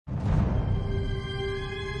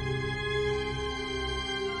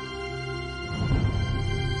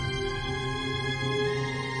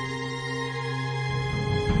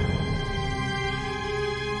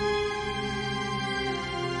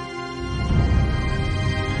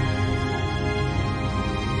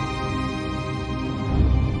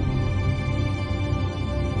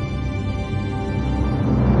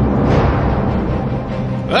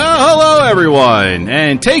everyone,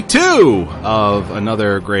 and take 2 of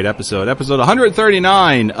another great episode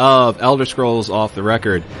 139 of Elder Scrolls Off the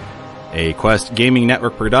Record, a Quest Gaming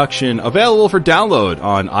Network production available for download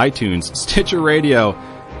on iTunes, Stitcher Radio,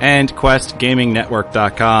 and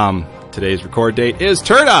QuestGamingNetwork.com. Today's record date is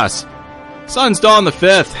Turdas, Sun's Dawn the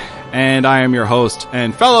 5th, and I am your host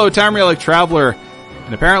and fellow Tamrielic traveler,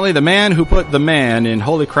 and apparently the man who put the man in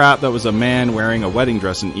holy crap that was a man wearing a wedding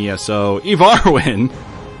dress in ESO, Evarwyn.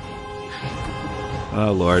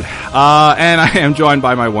 Oh, Lord. And I am joined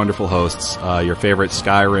by my wonderful hosts, your favorite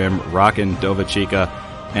Skyrim, rockin' Dova Chica,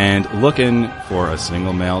 and looking for a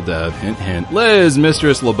single male dev, hint, hint, Liz,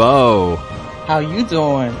 Mistress LeBeau. How you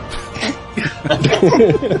doing?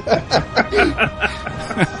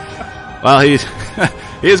 Well, he's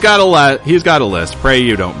got a list. Pray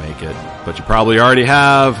you don't make it. But you probably already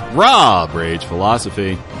have Rob, Rage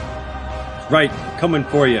Philosophy. Right, coming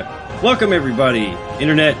for you. Welcome, everybody.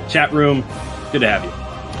 Internet, chat room. Good to have you.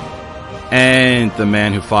 And the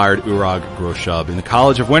man who fired Urag Groshub in the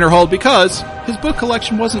College of Winterhold because his book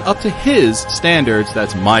collection wasn't up to his standards.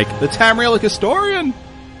 That's Mike, the Tamrielic historian.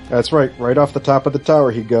 That's right. Right off the top of the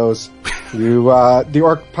tower he goes. You, the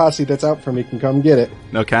orc posse that's out for me can come get it.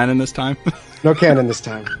 No cannon this time? No cannon this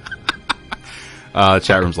time.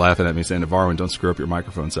 Chat room's laughing at me saying, Evarwyn, don't screw up your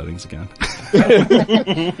microphone settings again.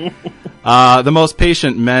 The most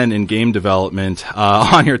patient men in game development.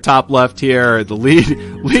 On your top left here, the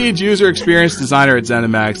lead user experience designer at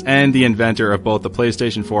ZeniMax and the inventor of both the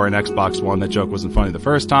PlayStation 4 and Xbox One. That joke wasn't funny the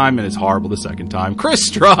first time and it's horrible the second time.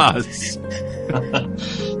 Chris Strasz!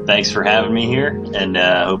 Thanks for having me here, and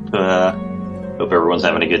hope everyone's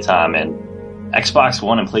having a good time. And Xbox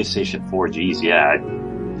One and PlayStation 4, geez, yeah,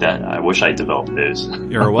 I wish I developed those.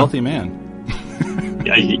 You're a wealthy man.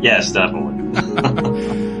 Yes, definitely.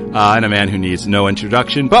 And a man who needs no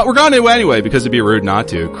introduction, but we're going to anyway because it'd be rude not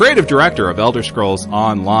to. Creative director of Elder Scrolls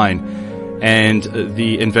Online and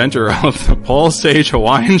the inventor of the Paul Sage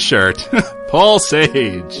Hawaiian shirt, Paul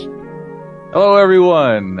Sage. Hello,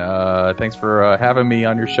 everyone. Thanks for having me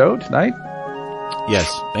on your show tonight.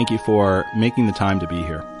 Yes, thank you for making the time to be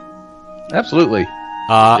here. Absolutely.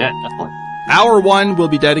 Yeah, definitely. Hour 1 will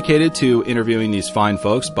be dedicated to interviewing these fine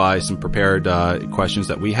folks by some prepared questions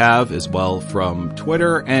that we have, as well from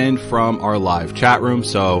Twitter and from our live chat room.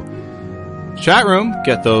 So, chat room,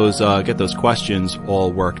 get those questions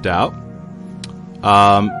all worked out.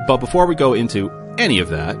 But before we go into any of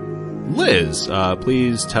that, Liz,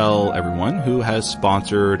 please tell everyone who has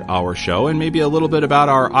sponsored our show and maybe a little bit about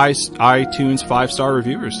our iTunes 5-star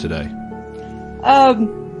reviewers today.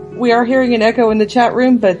 We are hearing an echo in the chat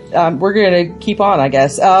room, but we're going to keep on, I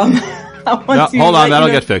guess. Hold on, that'll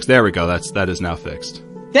get fixed. There we go. That is now fixed.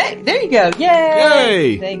 There you go.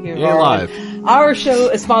 Yay! Thank you. You're live. Our show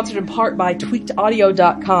is sponsored in part by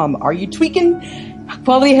tweakedaudio.com. Are you tweaking?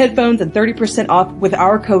 Quality headphones and 30% off with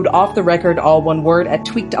our code Off the Record, all one word, at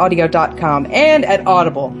tweakedaudio.com and at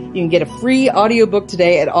Audible. You can get a free audiobook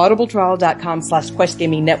today at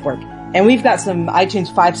audibletrial.com/questgamingnetwork. And we've got some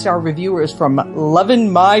iTunes 5-star reviewers from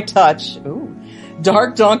Lovin' My Touch,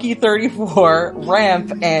 Dark Donkey 34,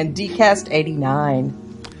 Ramp, and Dcast 89.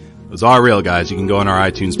 Those are real, guys. You can go on our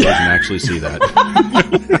iTunes page and actually see that.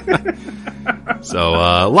 So,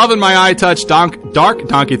 Lovin' My iTouch, Dark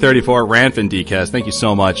Donkey 34, Ramp, and Dcast. Thank you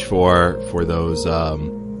so much for those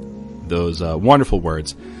wonderful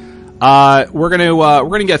words. We're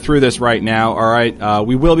gonna get through this right now. All right.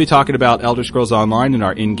 We will be talking about Elder Scrolls Online in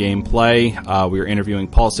our in-game play. We are interviewing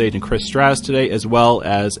Paul Sage and Chris Strasz today, as well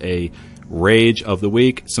as a Rage of the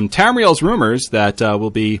Week. Some Tamriel's rumors that will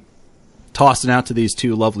be tossing out to these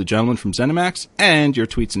two lovely gentlemen from ZeniMax, and your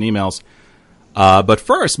tweets and emails. But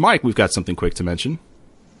first, Mike, we've got something quick to mention.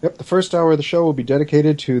 Yep, the first hour of the show will be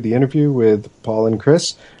dedicated to the interview with Paul and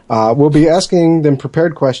Chris. We'll be asking them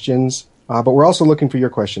prepared questions. But we're also looking for your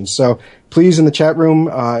questions. So please, in the chat room,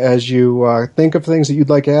 as you think of things that you'd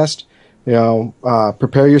like asked,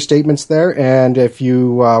 prepare your statements there. And if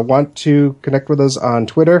you want to connect with us on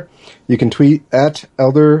Twitter, you can tweet at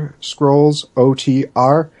Elder Scrolls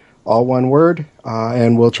OTR, all one word,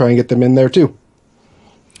 and we'll try and get them in there too.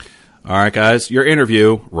 All right, guys, your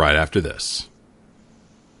interview right after this.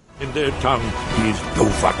 In their tongue, he is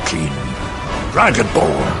Dovahkiin,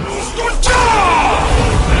 Dragonborn.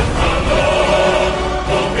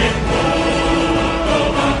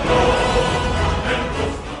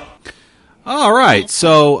 All right,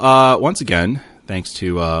 so once again, thanks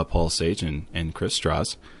to Paul Sage and Chris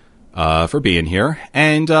Strasz for being here,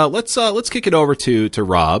 and let's kick it over to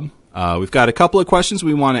Rob. We've got a couple of questions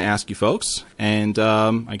we want to ask you folks, and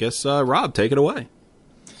I guess Rob, take it away.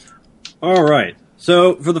 All right.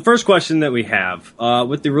 So, for the first question that we have,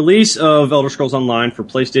 with the release of Elder Scrolls Online for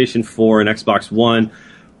PlayStation 4 and Xbox One,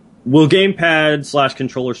 will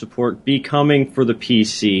gamepad/controller support be coming for the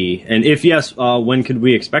PC? And if yes, when could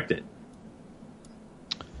we expect it?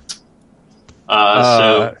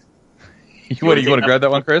 What do you want to grab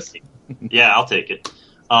that one, Chris? Yeah, I'll take it.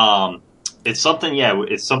 It's something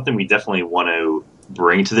we definitely want to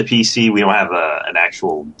bring to the PC. We don't have an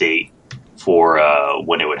actual date for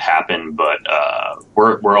when it would happen, but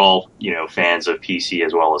we're all fans of PC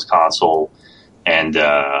as well as console, and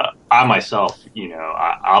I myself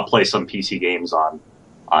I'll play some PC games on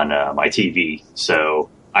my TV. So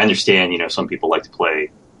I understand some people like to play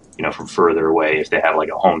from further away if they have like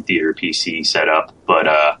a home theater PC set up,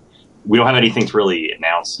 but we don't have anything to really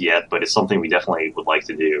announce yet. But it's something we definitely would like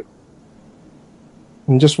to do.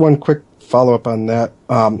 And just one quick follow up on that: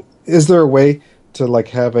 is there a way to like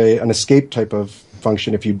have an escape type of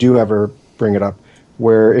function if you do ever bring it up,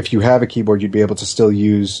 where if you have a keyboard, you'd be able to still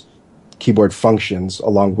use keyboard functions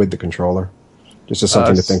along with the controller? Just as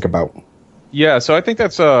something to think about. Yeah, so I think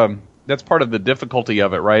that's part of the difficulty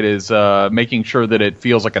of it, right? Is making sure that it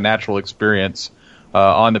feels like a natural experience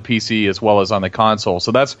on the PC as well as on the console.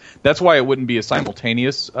 So that's why it wouldn't be a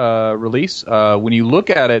simultaneous release. When you look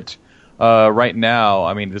at it right now,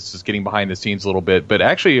 I mean, this is getting behind the scenes a little bit, but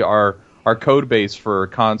actually our code base for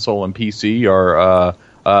console and PC are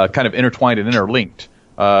kind of intertwined and interlinked,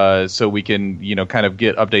 so we can kind of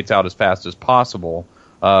get updates out as fast as possible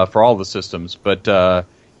for all the systems. But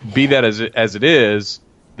be that as it is,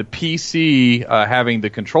 the PC having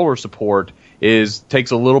the controller support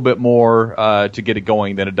takes a little bit more to get it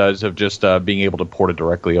going than it does of just being able to port it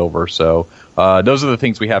directly over. So those are the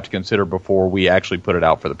things we have to consider before we actually put it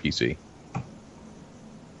out for the PC.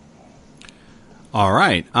 All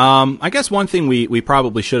right. I guess one thing we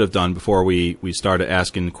probably should have done before we started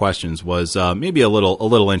asking questions was maybe a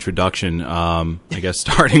little introduction. I guess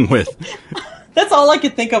starting with. That's all I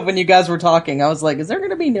could think of when you guys were talking. I was like, is there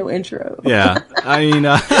going to be no intro? Yeah. I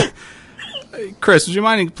mean, Chris, would you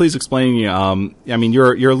mind please explaining? I mean,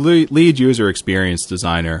 you're lead user experience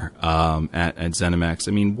designer at ZeniMax.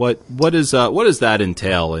 I mean, what does that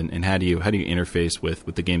entail, and how do you interface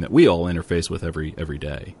with the game that we all interface with every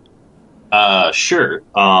day? Sure.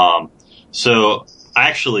 So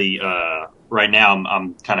actually, right now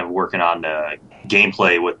I'm kind of working on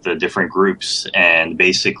gameplay with the different groups, and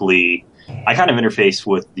basically I kind of interface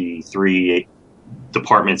with the three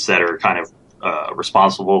departments that are kind of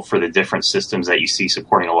responsible for the different systems that you see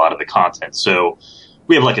supporting a lot of the content. So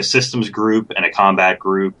we have like a systems group and a combat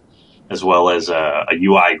group, as well as a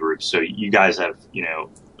UI group. So you guys have,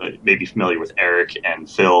 maybe familiar with Eric and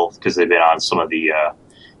Phil because they've been on some of the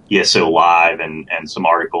ESO Live and some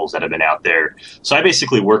articles that have been out there. So I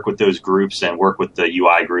basically work with those groups and work with the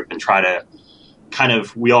UI group and try to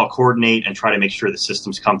we all coordinate and try to make sure the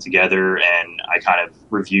systems come together, and I kind of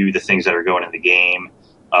review the things that are going in the game,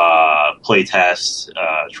 play tests,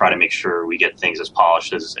 try to make sure we get things as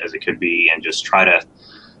polished as it could be, and just try to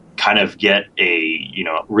kind of get a,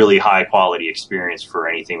 really high quality experience for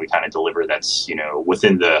anything we kind of deliver that's,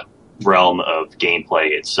 within the realm of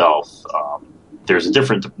gameplay itself. There's a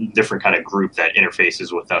different kind of group that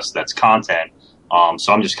interfaces with us that's content.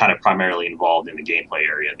 So I'm just kind of primarily involved in the gameplay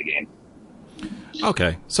area of the game.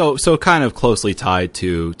 Okay. So kind of closely tied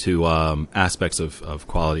to aspects of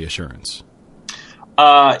quality assurance.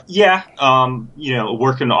 Yeah.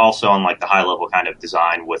 Working also on like the high level kind of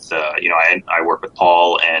design with, I work with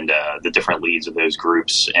Paul and the different leads of those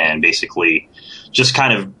groups, and basically just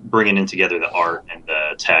kind of bringing in together the art and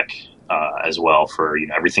the tech as well for,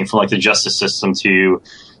 everything from like the justice system to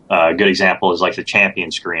a good example is like the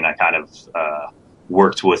champion screen. I kind of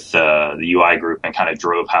worked with the UI group and kind of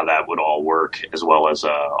drove how that would all work, as well as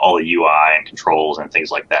all the UI and controls and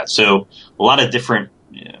things like that. So a lot of different,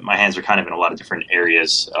 my hands are kind of in a lot of different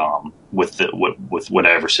areas with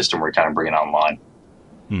whatever system we're kind of bringing online.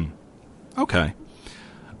 Okay.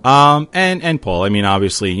 And Paul, I mean,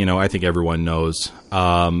 obviously, I think everyone knows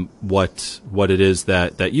what it is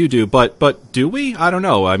that you do, but do we? I don't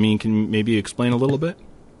know. I mean, can you maybe explain a little bit?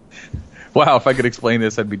 Wow, if I could explain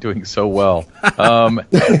this, I'd be doing so well.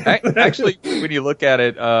 Actually, when you look at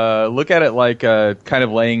it like kind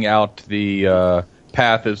of laying out the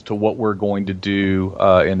path as to what we're going to do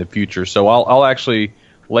in the future. So I'll actually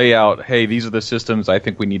lay out, hey, these are the systems I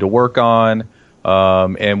think we need to work on.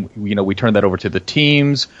 And we turn that over to the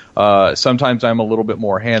teams. Sometimes I'm a little bit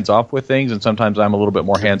more hands off with things, and sometimes I'm a little bit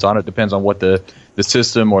more hands on. It depends on what the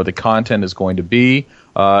system or the content is going to be.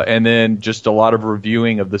 And then just a lot of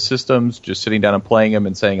reviewing of the systems, just sitting down and playing them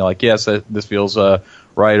and saying like, yes, this feels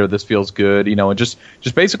right, or this feels good, and just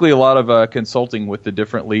basically a lot of consulting with the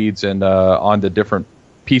different leads and on the different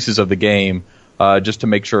pieces of the game, just to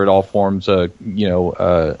make sure it all forms a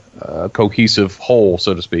cohesive whole,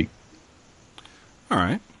 so to speak. All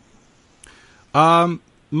right.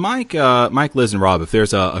 Mike, Liz, and Rob, if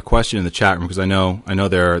there's a question in the chat room, because I know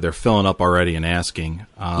they're filling up already and asking.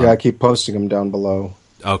 I keep posting them down below.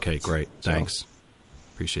 Okay, great. Thanks.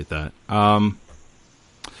 Appreciate that.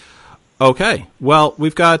 Okay. Well,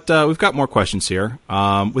 we've got more questions here.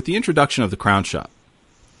 With the introduction of the Crown Shop,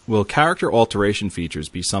 will character alteration features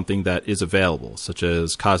be something that is available, such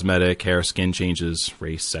as cosmetic, hair, skin changes,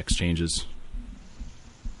 race, sex changes?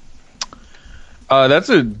 That's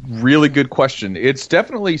a really good question. It's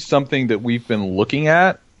definitely something that we've been looking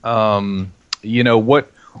at.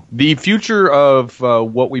 What the future of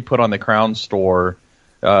what we put on the Crown Store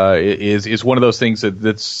is one of those things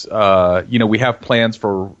that's we have plans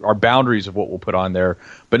for our boundaries of what we'll put on there,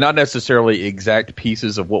 but not necessarily exact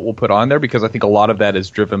pieces of what we'll put on there, because I think a lot of that is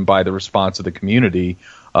driven by the response of the community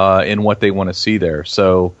and what they want to see there.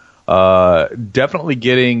 So definitely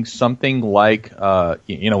getting something like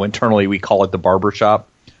internally we call it the barber shop,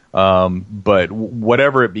 but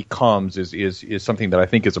whatever it becomes is something that I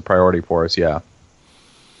think is a priority for us. Yeah.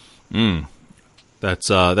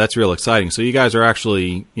 That's real exciting. So you guys are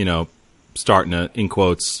actually, starting to, in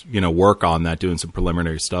quotes, work on that, doing some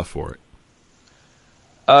preliminary stuff for it.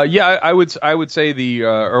 I would say the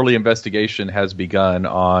early investigation has begun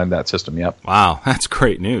on that system. Yep. Wow, that's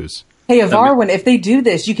great news. Hey, Evarwyn, if they do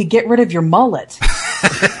this, you could get rid of your mullet.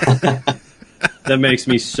 That makes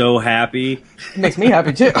me so happy. It makes me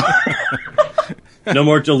happy too. No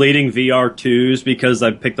more deleting VR2s because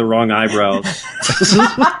I picked the wrong eyebrows.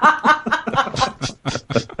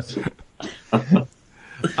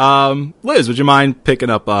 Liz, would you mind picking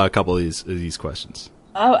up a couple of these questions?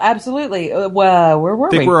 Oh, absolutely. Where were we? I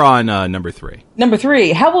think we're on number 3. Number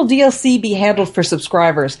 3. How will DLC be handled for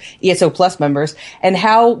subscribers, ESO Plus members, and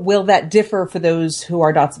how will that differ for those who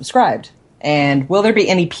are not subscribed? And will there be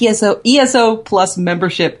any ESO Plus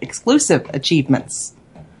membership exclusive achievements?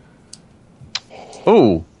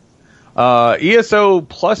 ESO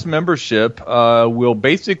Plus membership will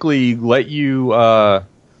basically let you or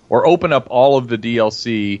open up all of the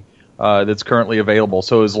DLC that's currently available.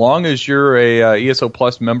 So as long as you're a ESO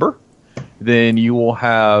Plus member, then you will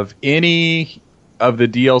have any of the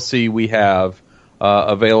DLC we have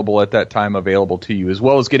available at that time available to you, as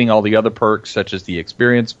well as getting all the other perks such as the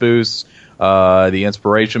experience boosts, the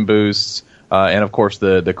inspiration boosts, and of course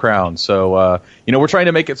the crown. So we're trying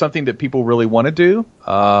to make it something that people really want to do,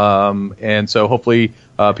 and so hopefully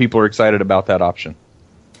people are excited about that option.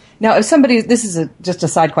 Now, if somebody, this is just a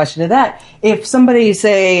side question to that, if somebody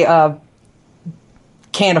say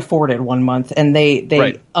can't afford it 1 month and they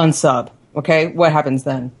right. unsub, okay, what happens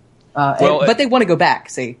then? But they want to go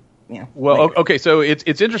back. See, okay, so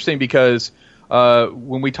it's interesting because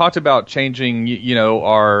when we talked about changing,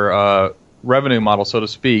 our revenue model, so to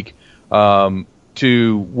speak,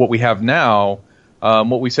 to what we have now,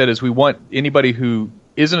 what we said is we want anybody who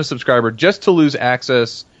isn't a subscriber just to lose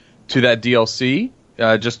access to that DLC.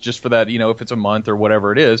 Just for that, if it's a month or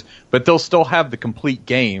whatever it is, but they'll still have the complete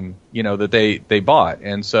game, that they bought.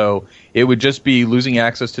 And so it would just be losing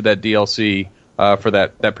access to that DLC for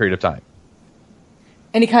that period of time.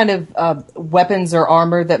 Any kind of weapons or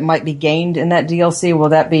armor that might be gained in that DLC, will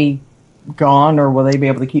that be gone, or will they be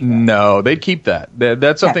able to keep that? No, they'd keep that.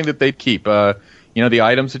 That's something that they'd keep. The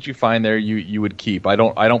items that you find there, you would keep. I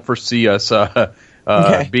don't foresee us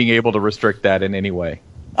being able to restrict that in any way.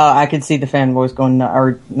 I could see the fanboys going,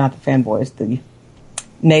 or not the fanboys, the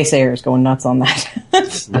naysayers going nuts on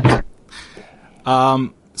that.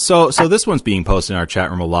 So this one's being posted in our chat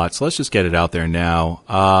room a lot, so let's just get it out there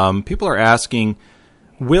now. People are asking,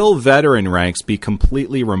 will veteran ranks be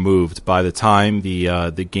completely removed by the time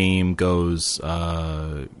the game goes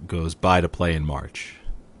by to play in March?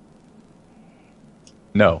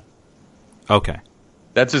 No. Okay.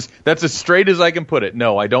 That's as straight as I can put it.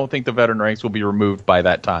 No, I don't think the veteran ranks will be removed by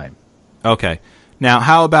that time. Okay. Now,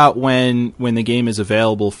 how about when the game is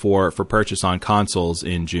available for purchase on consoles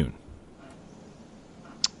in June?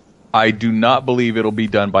 I do not believe it'll be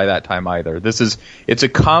done by that time either. It's a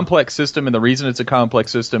complex system, and the reason it's a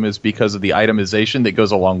complex system is because of the itemization that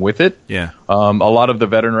goes along with it. Yeah. A lot of the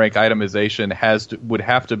veteran rank itemization would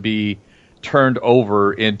have to be turned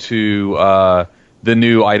over into the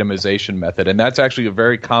new itemization method, and that's actually a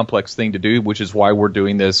very complex thing to do, which is why we're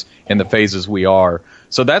doing this in the phases we are.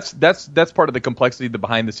 So that's part of the complexity, the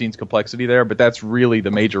behind the scenes complexity there. But that's really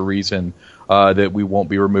the major reason that we won't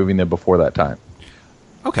be removing them before that time.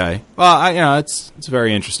 Okay. Well, it's a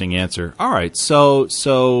very interesting answer. All right. So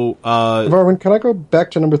Evarwyn, can I go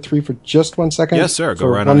back to number 3 for just 1 second? Yes, sir. Go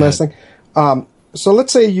right on. One last thing. So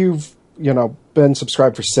let's say you've been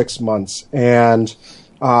subscribed for 6 months, and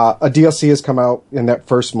a DLC has come out in that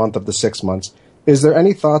first month of the 6 months. Is there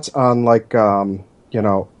any thoughts on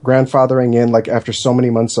grandfathering in, like after so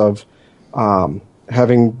many months of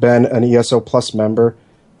having been an ESO Plus member,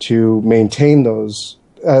 to maintain those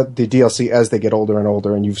the DLC as they get older and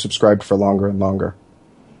older, and you've subscribed for longer and longer?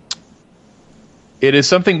 It is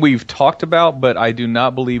something we've talked about, but I do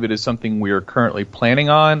not believe it is something we are currently planning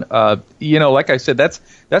on. Like I said, that's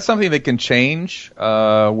something that can change,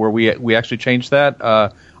 where we actually change that.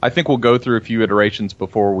 I think we'll go through a few iterations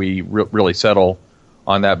before we really settle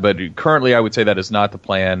on that. But currently, I would say that is not the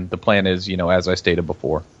plan. The plan is, as I stated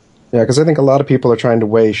before. Yeah, because I think a lot of people are trying to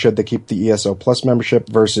weigh, should they keep the ESO Plus membership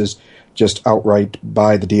versus just outright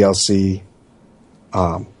buy the DLC.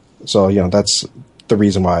 So that's the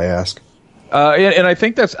reason why I ask. And I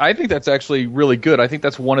think that's actually really good. I think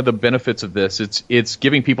that's one of the benefits of this. It's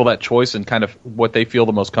giving people that choice and kind of what they feel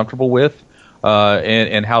the most comfortable with,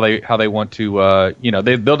 and how they want to.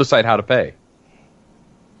 They'll decide how to pay.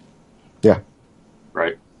 Yeah.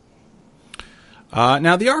 Right.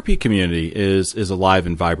 Now the RP community is alive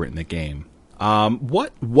and vibrant in the game.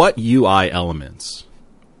 What UI elements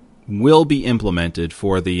will be implemented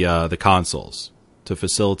for the consoles to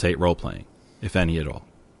facilitate role playing, if any at all?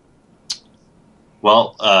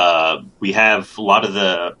 Well, we have a lot of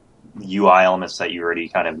the UI elements that you already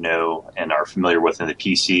kind of know and are familiar with in the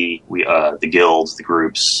PC. The guilds, the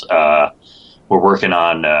groups. We're working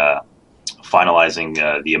on finalizing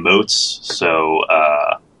the emotes. So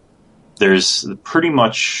there's pretty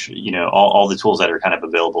much all the tools that are kind of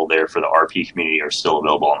available there for the RP community are still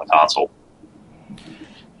available on the console.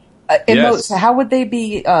 Emotes. Yes. How would they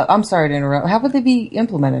be? I'm sorry to interrupt. How would they be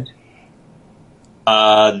implemented?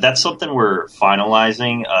 That's something we're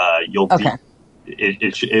finalizing.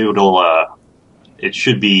 It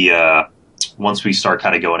should be once we start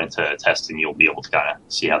kind of going into testing, you'll be able to kind of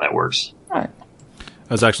see how that works. All right.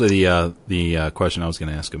 That was actually the question I was going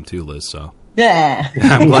to ask him too, Liz. So yeah,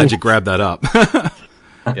 I'm glad you grabbed that up.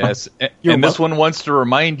 Yes, and this one wants to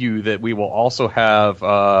remind you that we will also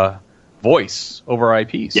have voice over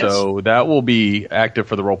IP, yes. So that will be active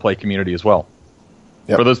for the roleplay community as well.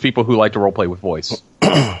 Yep. For those people who like to roleplay with voice.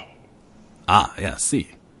 Yeah, see.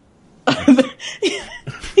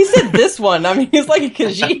 He said this one. I mean, he's like a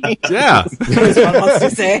Khajiit. Yeah. This one wants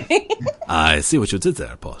to say. I see what you did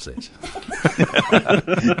there, Paul Sage.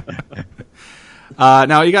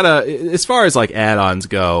 Now, you got as far as like add-ons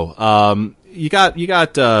go, you got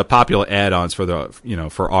popular add-ons for the,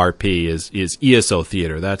 for RP is ESO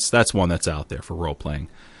Theater. That's one that's out there for role-playing.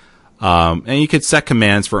 And you could set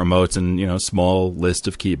commands for emotes and, small list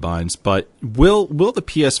of keybinds, but will the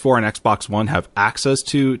PS4 and Xbox One have access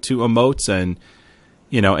to emotes? And,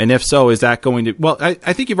 and if so, is that going to, well,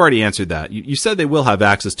 I think you've already answered that. You said they will have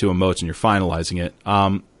access to emotes and you're finalizing it.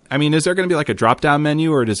 I mean, is there going to be like a drop-down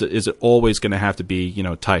menu, or is it always going to have to be,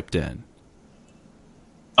 typed in?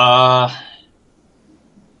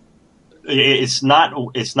 It's not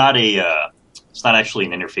actually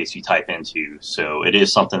an interface you type into, so it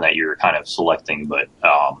is something that you're kind of selecting, but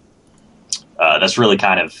that's really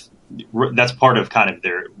that's part of kind of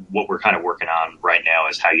what we're kind of working on right now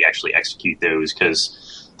is how you actually execute those,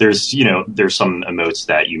 because there's some emotes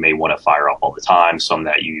that you may want to fire up all the time, some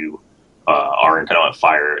that you aren't going to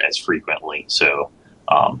fire as frequently. So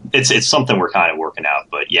it's something we're kind of working out,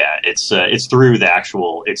 but yeah, it's through the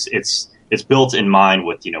actual it's built in mind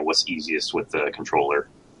with what's easiest with the controller.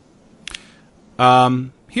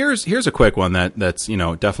 Here's a quick one that's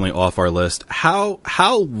definitely off our list. How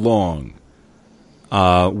long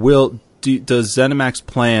does ZeniMax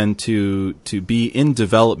plan to be in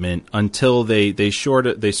development until they sort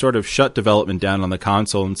of shut development down on the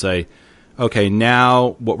console and say, okay,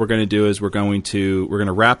 now what we're going to do is we're going to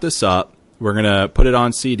wrap this up, we're going to put it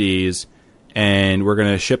on CDs, and we're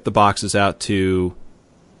going to ship the boxes out to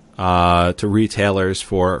retailers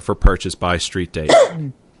for purchase by street date.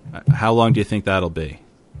 How long do you think that'll be?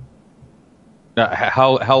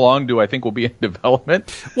 How long do I think we'll be in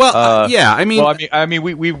development? Well, yeah, I mean,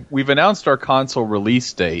 we've announced our console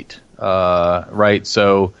release date, right?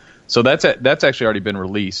 So that's actually already been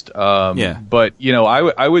released. Yeah. But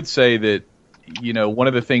I would say that one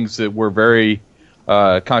of the things that we're very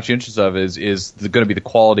conscientious of is going to be the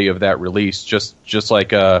quality of that release, just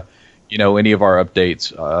like any of our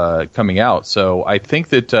updates coming out. So I think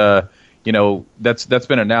that that's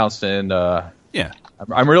been announced, and yeah.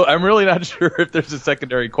 I'm really not sure if there's a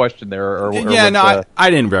secondary question there. Or yeah, no, I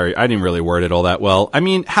didn't really word it all that well. I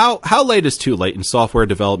mean, how late is too late in software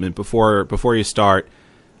development before you start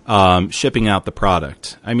shipping out the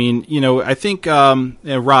product? I mean, I think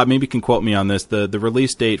Rob maybe can quote me on this. The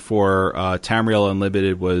release date for Tamriel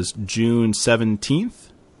Unlimited was June 17th.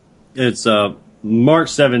 It's March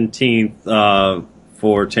 17th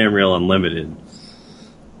for Tamriel Unlimited.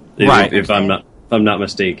 Right. If I'm not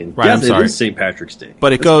mistaken. Right. Yes, I'm sorry. it is St. Patrick's Day.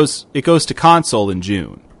 But it goes to console in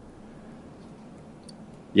June.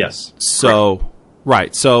 Yes. So correct.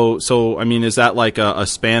 Right. So I mean, is that like a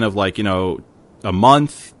span of like a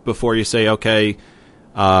month before you say, okay,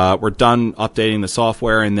 we're done updating the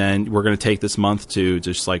software, and then we're going to take this month to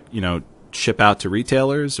just like ship out to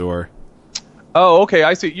retailers, or? Oh, okay.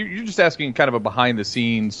 I see. You're just asking kind of a behind the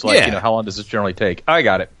scenes, like, how long does this generally take? I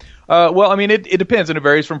got it. Well, I mean, it depends, and it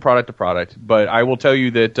varies from product to product. But I will tell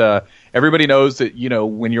you that everybody knows that,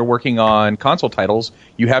 when you're working on console titles,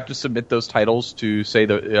 you have to submit those titles to, say,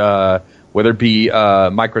 whether it be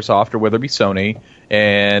Microsoft or whether it be Sony,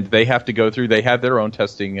 and they have to go through, they have their own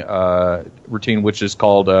testing routine, which is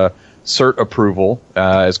called cert approval,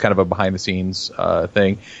 as kind of a behind-the-scenes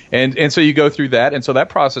thing. And so you go through that, and so that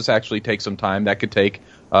process actually takes some time. That could take,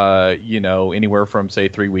 anywhere from, say,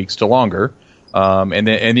 3 weeks to longer. And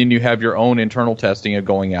then you have your own internal testing of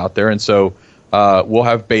going out there. And so we'll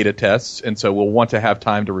have beta tests, and so we'll want to have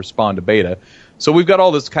time to respond to beta. So we've got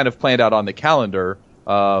all this kind of planned out on the calendar,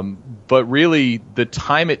 but really the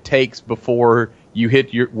time it takes before you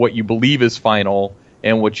hit what you believe is final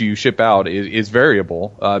and what you ship out is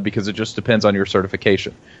variable because it just depends on your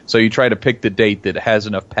certification. So you try to pick the date that has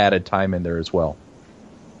enough padded time in there as well.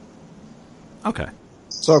 Okay.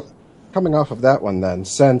 So coming off of that one then,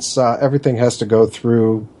 since everything has to go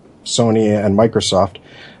through Sony and Microsoft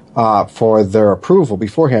for their approval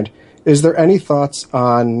beforehand, is there any thoughts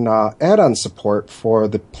on add-on support for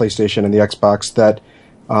the PlayStation and the Xbox that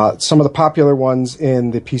some of the popular ones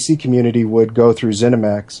in the PC community would go through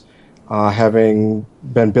ZeniMax, having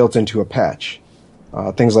been built into a patch?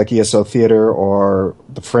 Things like ESO Theater or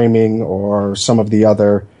the framing or some of the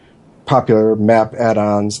other popular map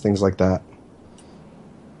add-ons, things like that.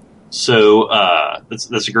 So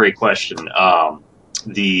that's a great question.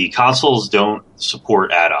 The consoles don't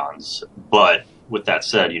support add-ons, but with that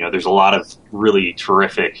said, there's a lot of really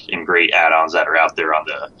terrific and great add-ons that are out there on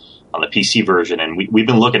the PC version, and we've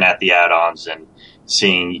been looking at the add-ons and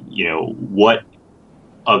seeing what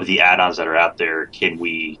of the add-ons that are out there can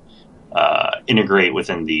we integrate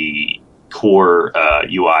within the core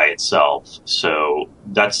UI itself. So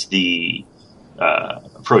that's the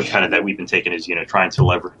approach kind of that we've been taking, is trying to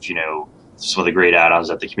leverage some of the great add-ons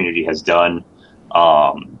that the community has done,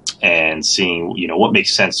 and seeing what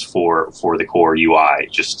makes sense for the core UI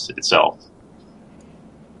just itself.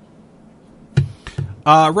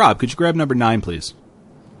 Rob, could you grab number 9, please?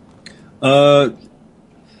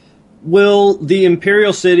 Will the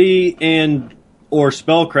Imperial City and or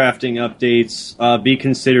spellcrafting updates be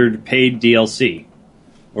considered paid DLC?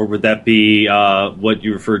 Or would that be what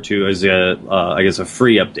you refer to as a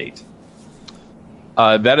free update?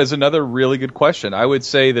 That is another really good question. I would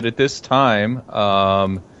say that at this time,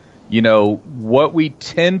 what we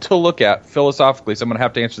tend to look at philosophically, so I'm going to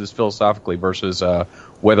have to answer this philosophically versus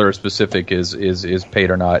whether a specific is paid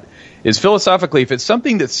or not, is philosophically, if it's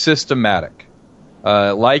something that's systematic,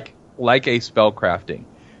 like a spellcrafting,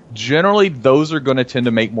 generally those are going to tend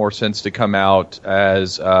to make more sense to come out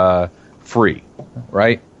as free,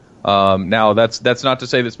 right? Now that's not to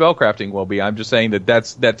say that spellcrafting will be. I'm just saying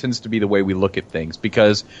that tends to be the way we look at things,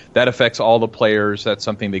 because that affects all the players. That's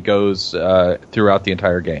something that goes throughout the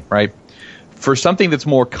entire game, right? For something that's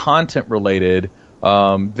more content related,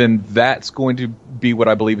 then that's going to be what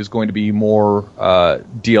I believe is going to be more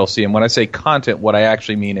DLC. And when I say content, what I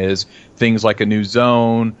actually mean is things like a new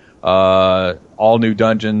zone, all new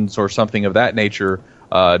dungeons, or something of that nature.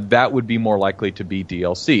 That would be more likely to be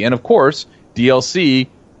DLC. And of course, DLC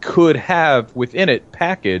could have within it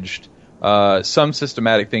packaged some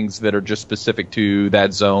systematic things that are just specific to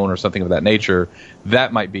that zone or something of that nature.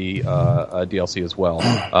 That might be a DLC as well.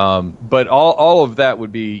 But all of that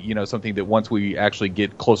would be something that once we actually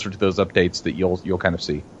get closer to those updates, that you'll kind of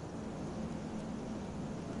see.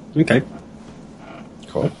 Okay.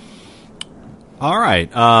 Cool. All right,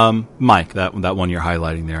 Mike, that one you're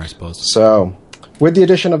highlighting there, I suppose. So, with the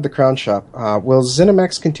addition of the Crown Shop, will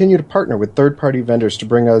ZeniMax continue to partner with third-party vendors to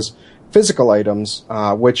bring us physical items,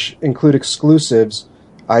 which include exclusives,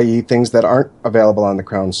 i.e. things that aren't available on the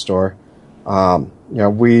Crown store?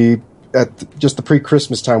 We, at just the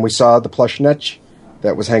pre-Christmas time, we saw the plush Netch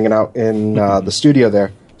that was hanging out in the studio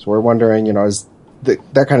there. So we're wondering, is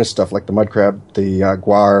that kind of stuff, like the mud crab, the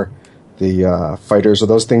guar, the fighters, are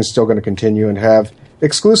those things still going to continue and have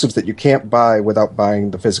exclusives that you can't buy without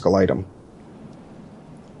buying the physical item?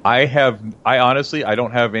 I honestly, I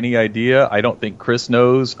don't have any idea. I don't think Chris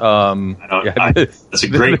knows. That's a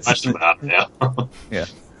great question about it. Yeah.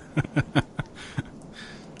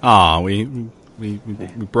 We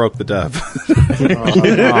broke the dev.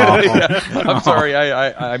 Yeah, I'm sorry.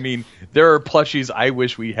 I mean, there are plushies I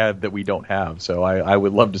wish we had that we don't have. So I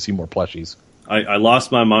would love to see more plushies. I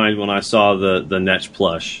lost my mind when I saw the Netch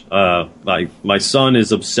plush. My son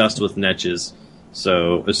is obsessed with Netches.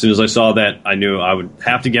 So as soon as I saw that, I knew I would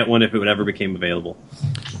have to get one if it ever became available.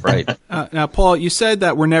 Right. Now, Paul, you said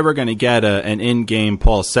that we're never going to get an in-game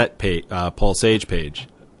Paul Sage page.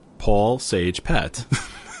 Paul Sage pet.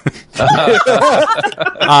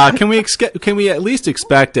 Can we at least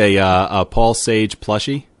expect a Paul Sage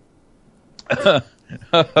plushie?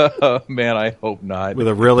 Man, I hope not. With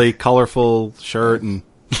a really colorful shirt and.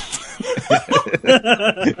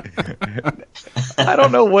 I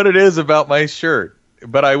don't know what it is about my shirt,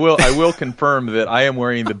 but I will confirm that I am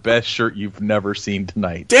wearing the best shirt you've never seen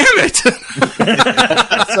tonight. Damn it! So,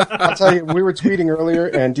 I'll tell you, we were tweeting earlier,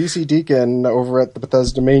 and DC Deacon over at the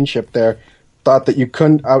Bethesda main ship there thought that you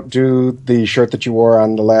couldn't outdo the shirt that you wore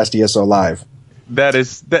on the last ESO Live.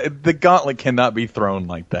 The gauntlet cannot be thrown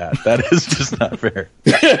like that. That is just not fair.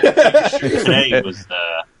 Today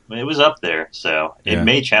it was up there, so it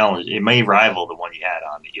may rival the one you had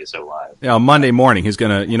on the ESO Live. Yeah, on Monday morning he's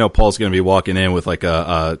gonna, Paul's gonna be walking in with like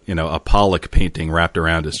a Pollock painting wrapped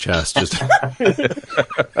around his chest. Just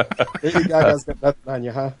Lady Gaga's got nothing on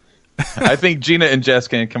you, huh? I think Gina and Jess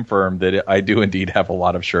can confirm that I do indeed have a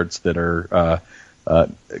lot of shirts that are,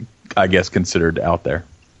 I guess, considered out there.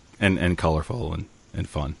 And colorful and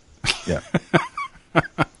fun. Yeah.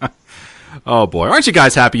 Oh boy, aren't you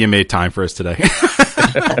guys happy you made time for us today?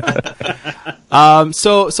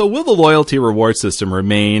 So will the loyalty reward system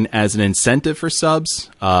remain as an incentive for subs,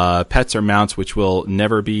 pets or mounts which will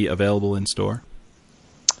never be available in store?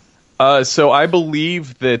 So I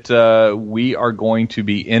believe that we are going to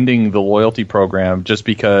be ending the loyalty program just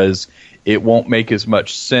because it won't make as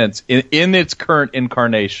much sense in its current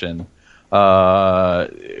incarnation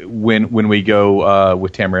when we go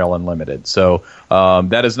with Tamriel Unlimited. So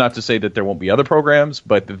that is not to say that there won't be other programs,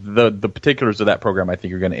 but the particulars of that program I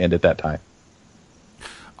think are going to end at that time.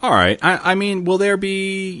 All right. I mean, will there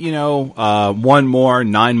be, one more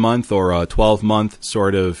 9-month or a 12-month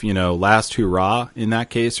sort of, last hurrah in that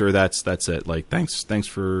case, or that's it? Like, thanks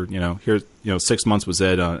for, here's, 6 months was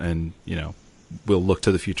it, and we'll look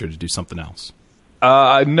to the future to do something else.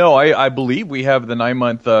 No, I believe we have the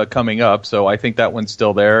 9-month coming up, so I think that one's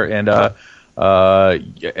still there. And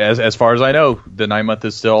as far as I know, the 9-month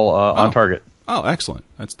is still on target. Oh, excellent.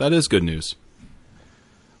 That is good news.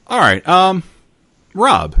 All right.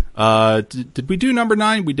 Rob, did we do number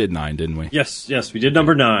 9? We did 9, didn't we? Yes, we did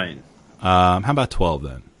number 9. How about 12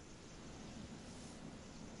 then?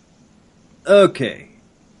 Okay.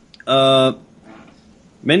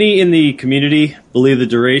 Many in the community believe the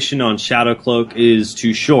duration on Shadowcloak is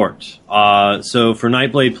too short. So for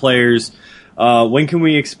Nightblade players, when can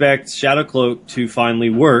we expect Shadowcloak to finally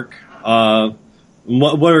work? What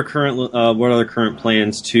are the current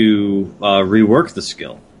plans to rework the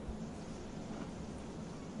skill?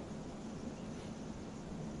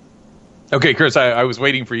 Okay, Chris, I was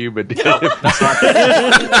waiting for you, but Chris was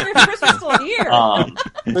still here.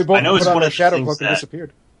 They both I know put it's on one a of the shadow things cloak and that-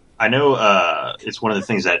 disappeared. I know it's one of the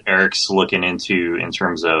things that Eric's looking into in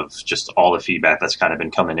terms of just all the feedback that's kind of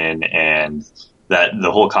been coming in, and that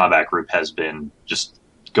the whole combat group has been just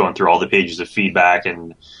going through all the pages of feedback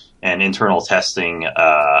and internal testing.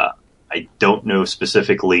 I don't know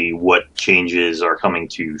specifically what changes are coming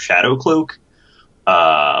to Shadowcloak,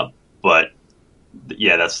 but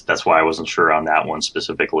yeah, that's why I wasn't sure on that one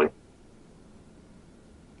specifically.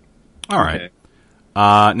 All right. Okay.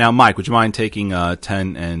 Now, Mike, would you mind taking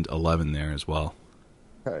 10 and 11 there as well?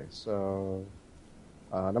 Okay, so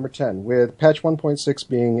number 10, with patch 1.6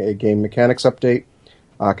 being a game mechanics update,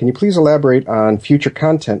 can you please elaborate on future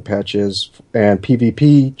content patches and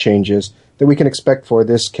PvP changes that we can expect for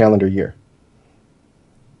this calendar year?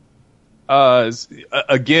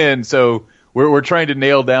 Again, so we're trying to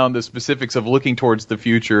nail down the specifics of looking towards the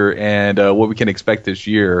future and what we can expect this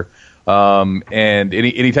year. And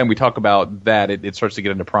anytime we talk about that, it starts to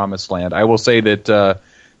get into promised land. I will say that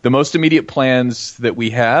the most immediate plans that we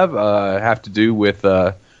have to do with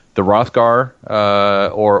the Hrothgar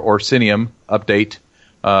or Orsinium update.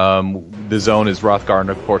 The zone is Hrothgar, and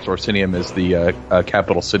of course Orsinium is the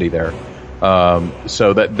capital city there.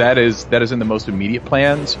 So that is in the most immediate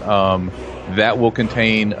plans. That will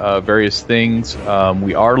contain various things.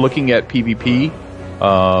 We are looking at PvP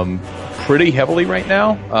pretty heavily right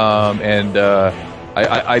now, and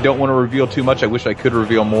I don't want to reveal too much. I wish I could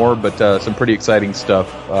reveal more, but some pretty exciting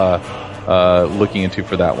stuff looking into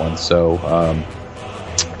for that one. So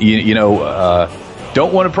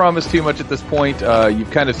don't want to promise too much at this point.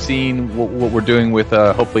 You've kind of seen what we're doing with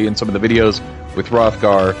hopefully in some of the videos with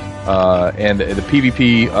Hrothgar, and the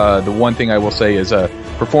PvP. The one thing I will say is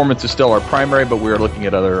performance is still our primary, but we are looking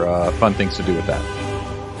at other fun things to do with that.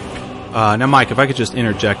 Now, Mike, if I could just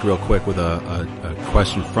interject real quick with a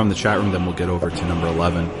question from the chat room, then we'll get over to number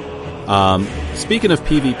 11. Speaking of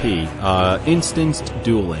PvP, instanced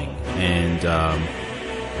dueling and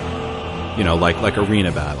like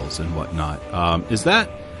arena battles and whatnot.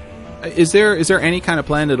 Is there any kind of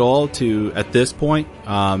plan at all to at this point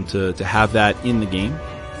to have that in the game?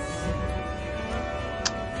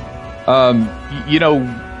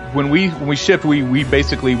 When we shipped, we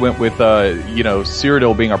basically went with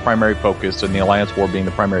Cyrodiil being our primary focus and the Alliance War being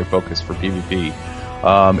the primary focus for PvP.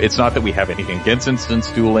 It's not that we have anything against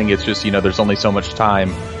instance dueling. It's just there's only so much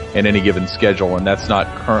time in any given schedule, and that's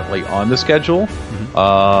not currently on the schedule.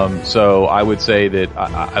 Mm-hmm. So I would say that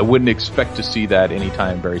I wouldn't expect to see that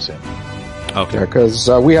anytime very soon. Okay, because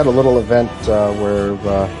we had a little event where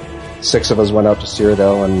 6 of us went out to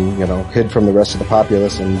Cyrodiil and hid from the rest of the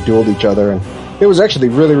populace and dueled each other, and it was actually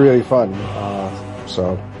really, really fun.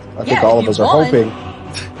 So I think all of us are hoping.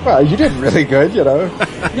 Well, you did really good, No,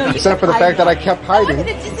 except for the fact that I kept hiding. I'm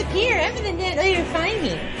going to disappear. I'm going to let you find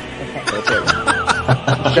me. Okay, that's it.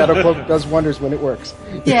 Shadow Cloak does wonders when it works.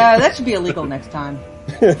 Yeah, that should be illegal next time.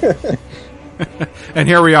 And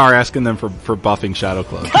here we are asking them for buffing Shadow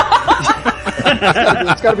Cloak.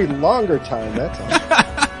 It's got to be longer time, that's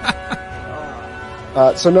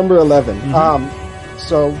all. So number 11. Mm-hmm.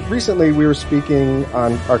 So recently we were speaking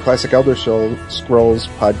on our Classic Elder Scrolls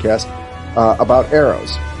podcast about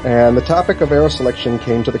arrows. And the topic of arrow selection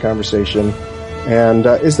came to the conversation. And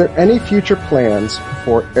is there any future plans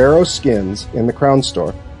for arrow skins in the Crown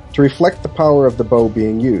Store to reflect the power of the bow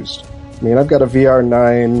being used? I mean, I've got a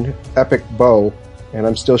VR9 epic bow, and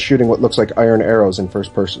I'm still shooting what looks like iron arrows in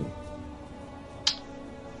first person.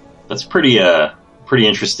 That's pretty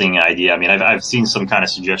interesting idea. I mean, I've seen some kind of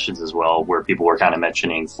suggestions as well where people were kind of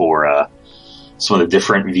mentioning for some of the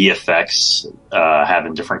different VFX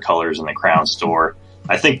having different colors in the Crown Store.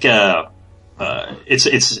 I think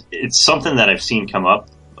it's something that I've seen come up,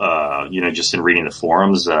 just in reading the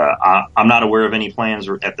forums. I'm not aware of any plans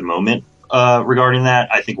at the moment regarding that.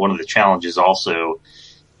 I think one of the challenges also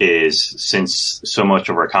is, since so much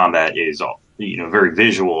of our combat is very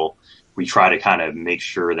visual, we try to kind of make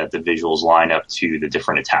sure that the visuals line up to the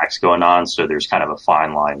different attacks going on. So there's kind of a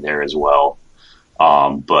fine line there as well.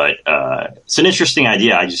 But it's an interesting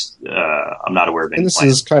idea. I'm not aware of any and this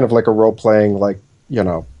plans. Is kind of like a role-playing,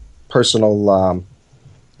 personal,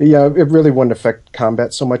 it really wouldn't affect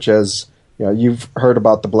combat so much as, you've heard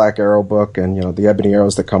about the Black Arrow book and, the ebony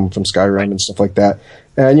arrows that come from Skyrim and stuff like that.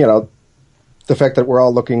 And, the fact that we're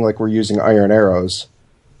all looking like we're using iron arrows,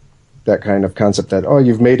 that kind of concept that,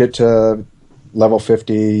 you've made it to level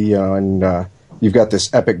 50, and you've got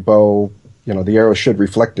this epic bow, the arrow should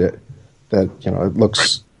reflect it, that, it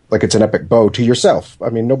looks like it's an epic bow to yourself. I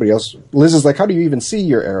mean, nobody else. Liz is like, how do you even see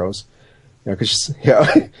your arrows? Because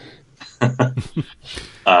right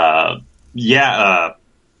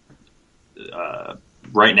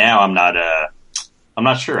now I'm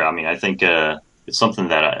not sure. I mean, I think it's something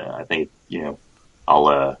that I think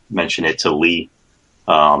I'll mention it to Lee,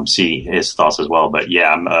 see his thoughts as well. But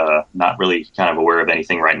yeah, I'm not really kind of aware of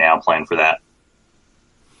anything right now planned for that.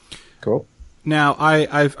 Cool. Now,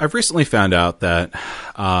 I've recently found out that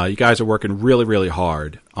you guys are working really, really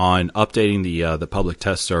hard on updating the public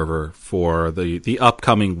test server for the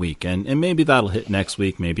upcoming week, and maybe that'll hit next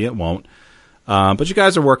week, maybe it won't. But you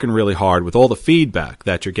guys are working really hard with all the feedback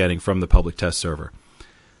that you're getting from the public test server.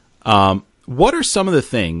 What are some of the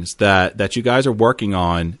things that you guys are working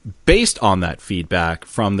on based on that feedback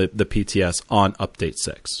from the PTS on Update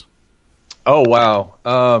 6? Oh, wow.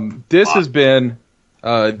 This has been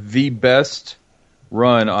the best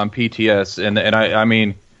run on PTS, and I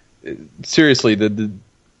mean, seriously, the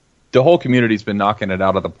whole community's been knocking it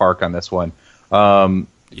out of the park on this one.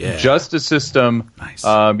 Justice system. Nice.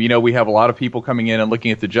 We have a lot of people coming in and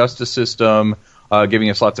looking at the justice system, giving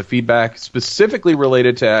us lots of feedback, specifically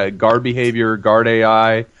related to guard behavior, guard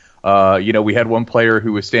AI. We had one player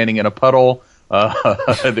who was standing in a puddle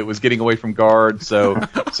that was getting away from guards. So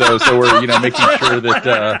we're making sure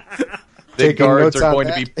that guards are going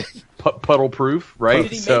to be puddle proof, right?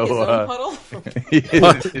 Did he make his own puddle?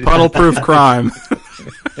 Puddle proof crime.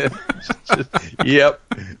 Yep.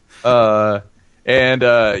 And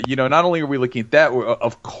not only are we looking at that,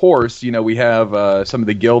 of course, we have some of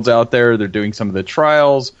the guilds out there. They're doing some of the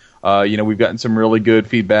trials. We've gotten some really good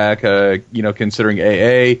feedback, considering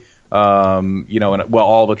AA, and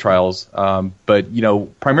all the trials.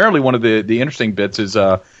 But primarily one of the interesting bits has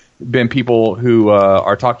been people who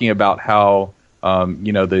are talking about how,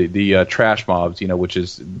 the trash mobs, which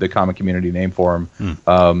is the common community name for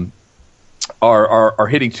them, are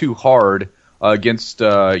hitting too hard against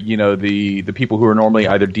the people who are normally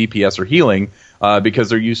either DPS or healing because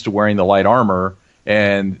they're used to wearing the light armor,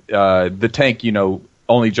 and the tank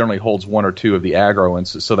only generally holds one or two of the aggro, and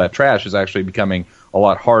so that trash is actually becoming a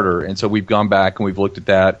lot harder. And so we've gone back and we've looked at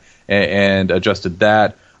that and adjusted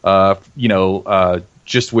that.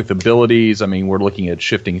 Just with abilities, I mean, we're looking at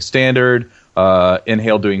shifting standard,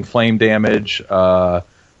 inhale doing flame damage. I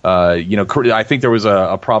think there was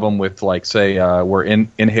a problem with, like, say, where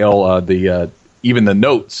inhale even the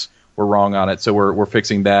notes were wrong on it, so we're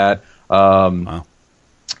fixing that. Wow.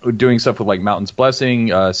 Doing stuff with like Mountain's Blessing,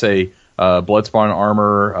 Bloodspawn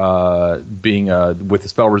armor being with the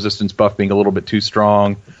spell resistance buff being a little bit too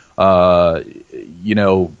strong.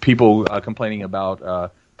 People complaining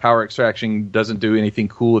about power extraction doesn't do anything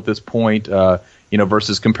cool at this point.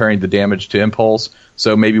 Versus comparing the damage to impulse.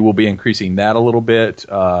 So maybe we'll be increasing that a little bit.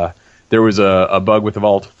 There was a bug with the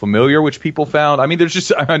Volatile Familiar, which people found. I mean,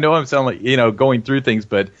 I know I'm sounding like, going through things,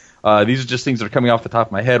 but these are just things that are coming off the top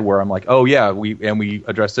of my head where I'm like, oh yeah, we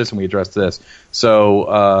addressed this and we addressed this.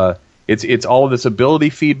 So it's all of this ability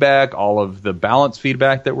feedback, all of the balance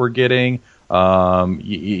feedback that we're getting,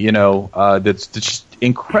 that's just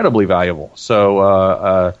incredibly valuable.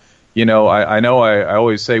 So, I know I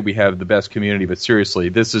always say we have the best community, but seriously,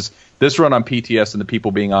 this run on PTS and the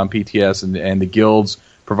people being on PTS and the guilds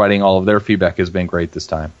providing all of their feedback has been great this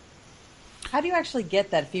time. How do you actually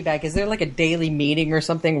get that feedback? Is there like a daily meeting or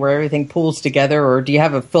something where everything pulls together, or do you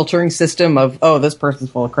have a filtering system of, oh, this person's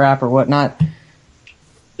full of crap or whatnot?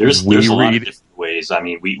 There's a lot of different ways. I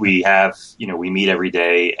mean, we have, we meet every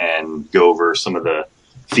day and go over some of the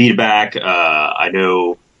feedback. I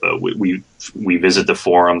know we visit the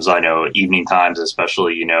forums. I know evening times,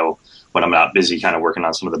 especially, when I'm not busy kind of working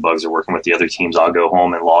on some of the bugs or working with the other teams, I'll go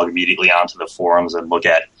home and log immediately onto the forums and look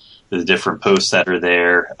at the different posts that are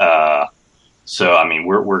there. So, I mean,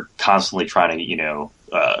 we're constantly trying to,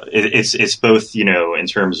 it's both, in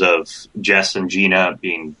terms of Jess and Gina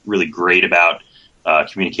being really great about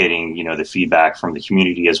communicating, the feedback from the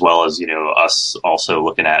community, as well as, us also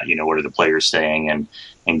looking at, what are the players saying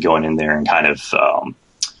and going in there and kind of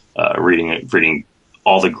reading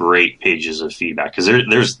all the great pages of feedback, because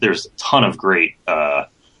there's a ton of great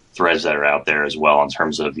threads that are out there as well in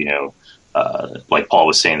terms of, like Paul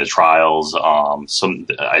was saying, the trials.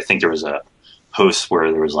 I think there was a post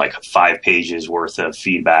where there was like 5 pages worth of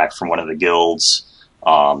feedback from one of the guilds.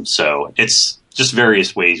 So it's just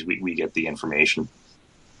various ways we get the information.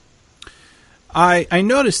 I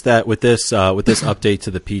noticed that with this update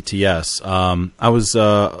to the PTS, I was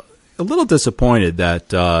a little disappointed that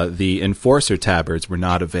the Enforcer tabards were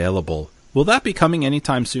not available. Will that be coming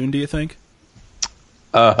anytime soon, do you think?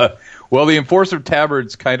 Well, the Enforcer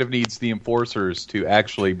tabards kind of needs the Enforcers to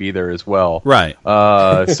actually be there as well. Right.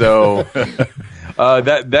 So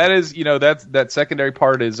that is, that secondary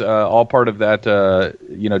part is all part of that,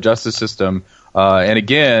 justice system. And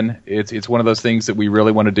again, it's one of those things that we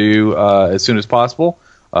really want to do as soon as possible.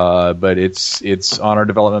 But it's on our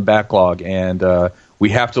development backlog, and we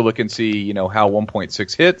have to look and see, how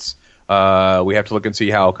 1.6 hits. We have to look and see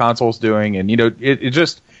how console's doing, and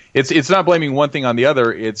it's not blaming one thing on the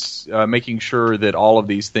other. It's making sure that all of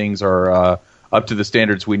these things are up to the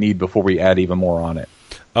standards we need before we add even more on it.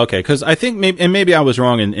 Okay, because I think maybe I was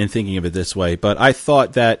wrong in thinking of it this way, but I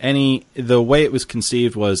thought that the way it was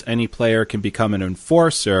conceived was any player can become an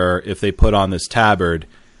enforcer if they put on this tabard,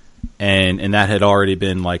 and that had already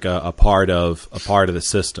been like a part of the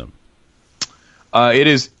system. It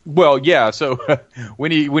is, well, yeah. So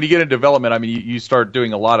when you get in development, I mean, you start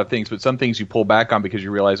doing a lot of things, but some things you pull back on because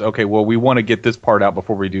you realize, okay, well, we want to get this part out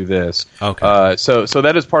before we do this. Okay. So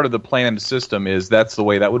that is part of the planned system. That's the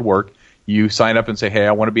way that would work. You sign up and say, hey,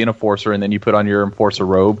 I want to be an enforcer, and then you put on your enforcer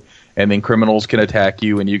robe, and then criminals can attack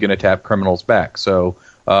you, and you can attack criminals back. So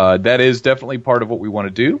that is definitely part of what we want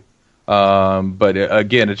to do. But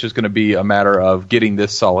again, it's just going to be a matter of getting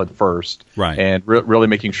this solid first, right? And really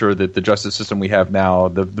making sure that the justice system we have now,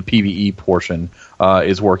 the PvE portion,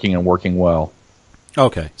 is working and working well.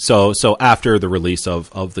 Okay, so after the release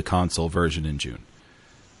of the console version in June.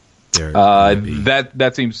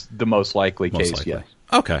 That seems the most likely case. Yeah.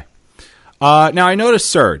 Okay. Now I noticed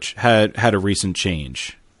Surge had a recent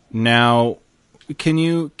change. Now, can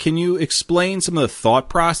you explain some of the thought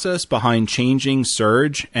process behind changing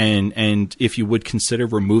Surge, and if you would consider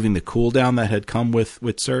removing the cooldown that had come with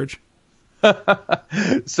Surge?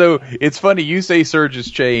 So it's funny you say Surge has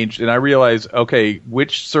changed, and I realize, okay,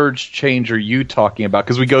 which Surge change are you talking about?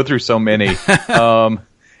 Because we go through so many.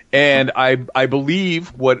 And I believe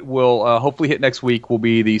what will hopefully hit next week will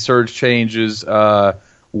be the Surge changes where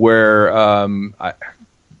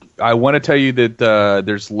I want to tell you that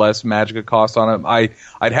there's less Magicka cost on them.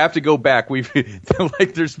 I'd have to go back. We've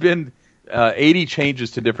there's been 80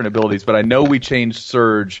 changes to different abilities, but I know we changed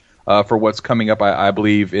Surge for what's coming up, I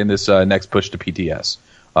believe, in this next push to PTS.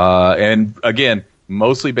 And again,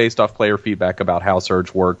 mostly based off player feedback about how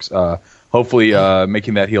Surge works. Hopefully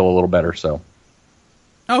making that heal a little better. So,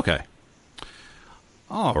 okay,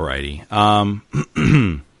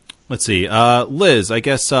 alrighty. Let's see, Liz. I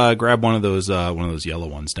guess grab one of those yellow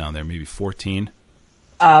ones down there. Maybe 14.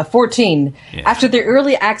 14. Yeah. After the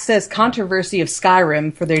early access controversy of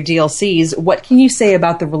Skyrim for their DLCs, what can you say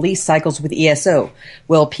about the release cycles with ESO?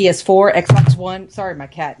 Will PS4, Xbox One... Sorry, my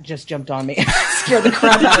cat just jumped on me. Scared the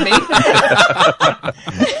crap out of me.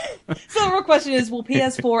 So the real question is, will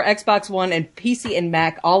PS4, Xbox One, and PC and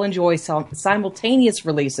Mac all enjoy simultaneous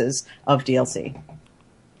releases of DLC?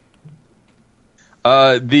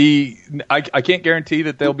 I can't guarantee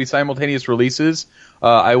that there'll be simultaneous releases.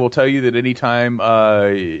 I will tell you that anytime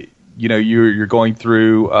you're going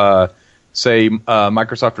through say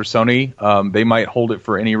Microsoft or Sony, they might hold it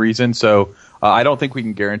for any reason. So I don't think we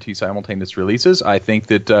can guarantee simultaneous releases. I think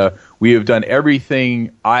that we have done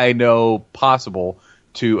everything I know possible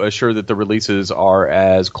to assure that the releases are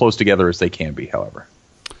as close together as they can be. However.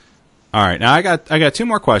 All right, now I got two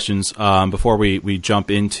more questions before we jump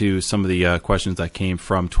into some of the questions that came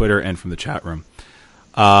from Twitter and from the chat room.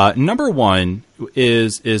 Number one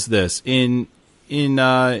is this: in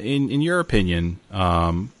your opinion,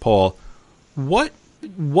 Paul, what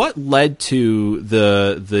led to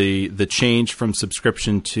the change from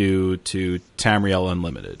subscription to Tamriel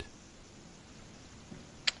Unlimited?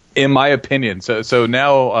 In my opinion, so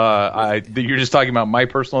now you're just talking about my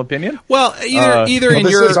personal opinion. Well, either in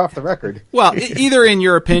this your is off the record. Well, either in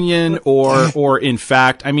your opinion or in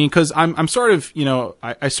fact. I mean, because I'm sort of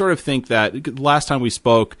I sort of think that last time we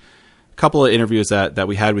spoke, a couple of interviews that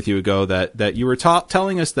we had with you ago, that you were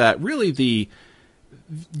telling us that really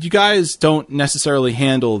you guys don't necessarily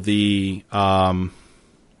handle the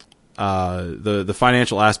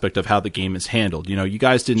financial aspect of how the game is handled. You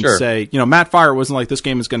guys didn't say, Matt Fire wasn't like, this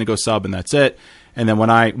game is going to go sub and that's it. And then when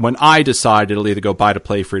I decide it'll either go buy to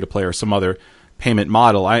play, free to play, or some other payment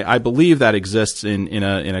model, I believe that exists in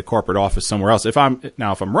a corporate office somewhere else. If I'm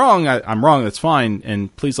wrong, I'm wrong. That's fine.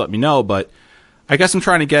 And please let me know. But I guess I'm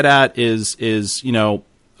trying to get at is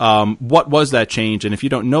what was that change? And if you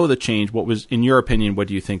don't know the change, what was, in your opinion, what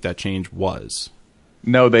do you think that change was?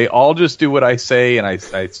 No, they all just do what I say, and I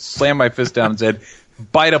slam my fist down and said,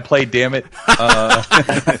 "Buy to play, damn it!"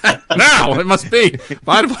 Now it must be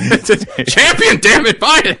buy to play. Champion, damn it,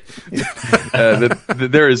 buy it.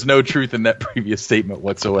 There is no truth in that previous statement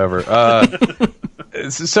whatsoever.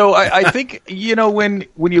 So I think when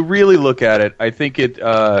you really look at it, I think it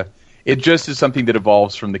just is something that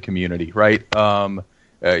evolves from the community, right? I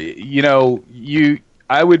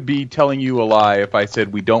would be telling you a lie if I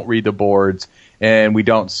said we don't read the boards and we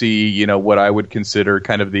don't see, what I would consider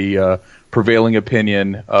kind of the prevailing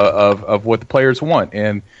opinion of what the players want.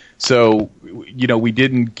 And so, we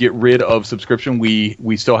didn't get rid of subscription.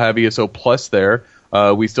 We still have ESO Plus there.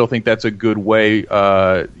 We still think that's a good way,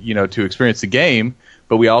 to experience the game.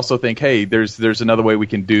 But we also think, hey, there's another way we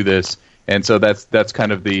can do this. And so that's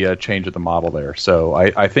kind of the change of the model there. So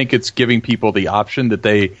I think it's giving people the option that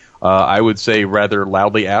they, I would say, rather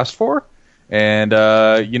loudly asked for. And,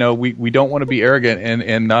 we don't want to be arrogant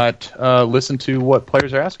and not listen to what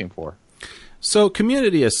players are asking for. So,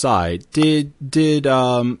 community aside, did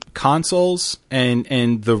consoles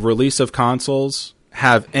and the release of consoles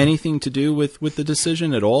have anything to do with the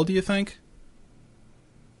decision at all, do you think?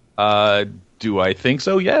 Do I think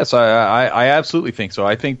so? Yes, I absolutely think so.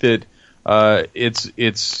 I think that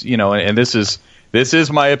it's and this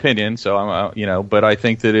is my opinion, so I'm but I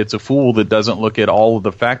think that it's a fool that doesn't look at all of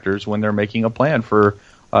the factors when they're making a plan for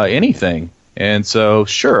anything. And so,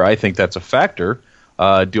 sure, I think that's a factor.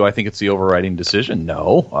 Do I think it's the overriding decision?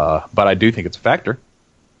 No, but I do think it's a factor.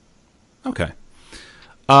 Okay.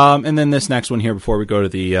 And then this next one here, before we go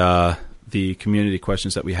to the community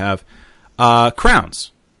questions that we have,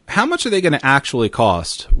 crowns. how much are they going to actually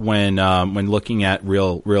cost when looking at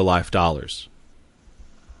real life dollars?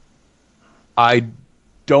 I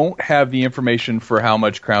don't have the information for how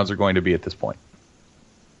much crowns are going to be at this point.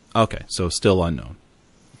 Okay, so still unknown.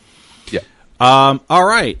 Yeah. All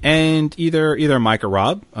right, and either Mike or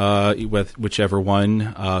Rob, with whichever one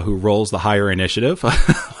who rolls the higher initiative.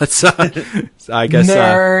 Let's. I guess.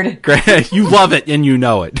 Nerd. Great, you love it and you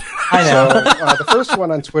know it. I know. So the first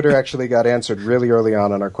one on Twitter actually got answered really early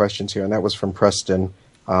on our questions here, and that was from Preston,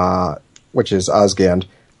 which is Osgand.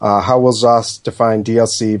 How will ZOS define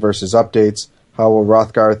DLC versus updates? How will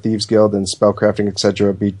Rothgar, Thieves Guild, and Spellcrafting,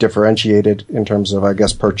 etc. be differentiated in terms of, I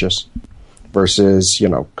guess, purchase versus,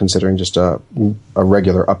 considering just a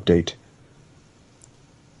regular update?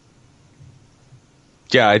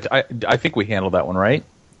 Yeah, I think we handled that one, right?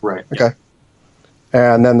 Right. Okay.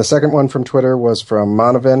 And then the second one from Twitter was from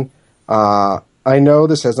Monovin. I know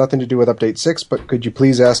this has nothing to do with Update 6, but could you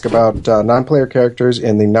please ask about non-player characters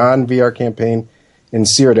in the non-VR campaign in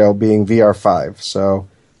Cyrodiil being VR5? So,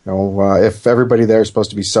 if everybody there is supposed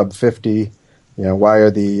to be sub 50, why are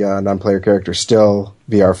the non-player characters still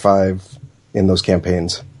VR5 in those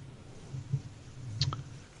campaigns?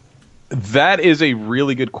 That is a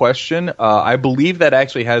really good question. I believe that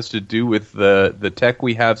actually has to do with the tech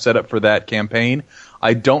we have set up for that campaign.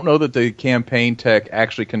 I don't know that the campaign tech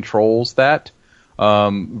actually controls that.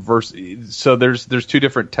 So there's two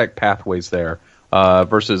different tech pathways there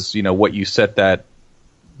versus what you set that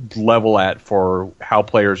level at for how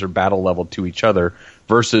players are battle leveled to each other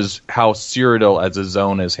versus how Cyrodiil as a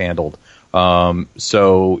zone is handled.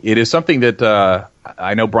 So it is something that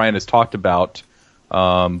I know Brian has talked about,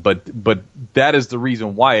 but that is the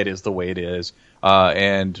reason why it is the way it is.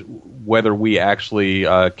 And whether we actually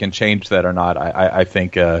can change that or not, I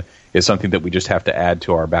think is something that we just have to add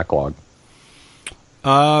to our backlog.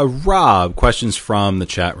 Rob, questions from the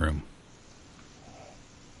chat room.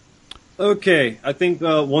 Okay, I think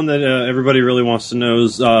one that everybody really wants to know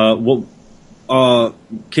is,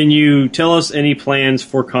 can you tell us any plans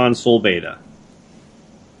for console beta?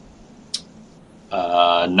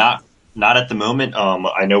 Not at the moment.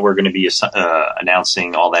 I know we're going to be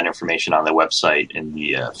announcing all that information on the website in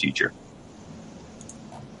the future.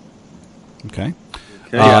 Okay.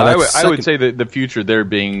 Yeah, I would say that the future there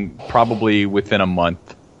being probably within a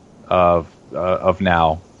month of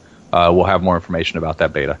now, we'll have more information about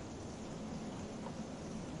that beta.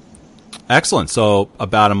 Excellent. So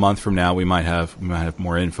about a month from now, we might have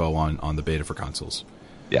more info on the beta for consoles.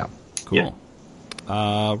 Yeah. Cool.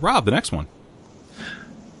 Yeah. Rob, the next one.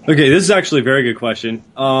 Okay, this is actually a very good question.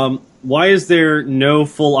 Why is there no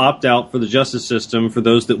full opt-out for the justice system for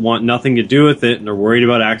those that want nothing to do with it and are worried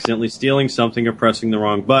about accidentally stealing something or pressing the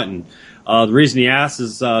wrong button? The reason he asks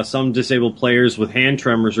is some disabled players with hand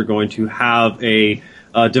tremors are going to have a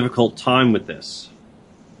difficult time with this.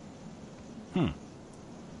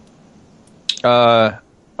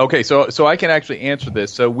 Okay, so I can actually answer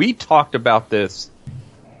this. So we talked about this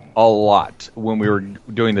a lot when we were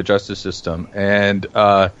doing the justice system, and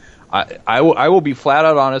I will be flat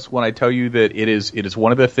out honest when I tell you that it is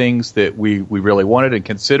one of the things that we really wanted and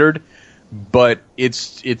considered, but it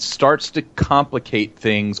starts to complicate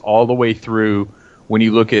things all the way through when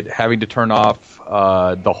you look at having to turn off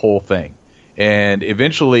the whole thing, and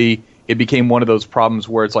eventually it became one of those problems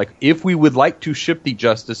where it's like, if we would like to ship the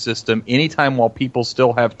justice system anytime while people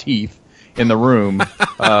still have teeth in the room,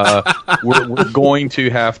 we're going to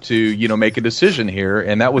have to, make a decision here.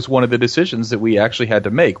 And that was one of the decisions that we actually had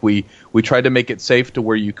to make. We tried to make it safe to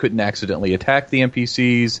where you couldn't accidentally attack the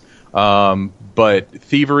NPCs. But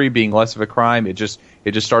thievery being less of a crime, it just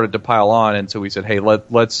started to pile on. And so we said, hey,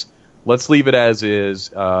 let's leave it as is,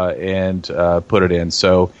 and put it in.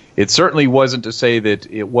 So it certainly wasn't to say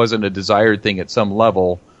that it wasn't a desired thing at some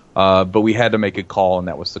level, but we had to make a call, and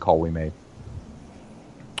that was the call we made.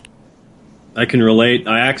 I can relate.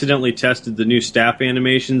 I accidentally tested the new staff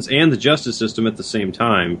animations and the justice system at the same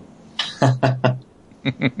time.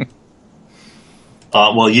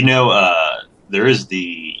 Well, there is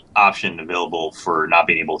the option available for not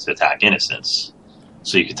being able to attack innocents.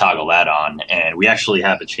 So you could toggle that on. And we actually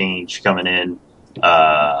have a change coming in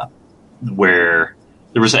where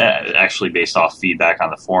there was actually, based off feedback on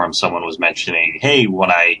the forum, someone was mentioning, hey,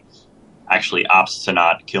 when I actually opts to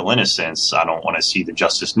not kill innocents, I don't want to see the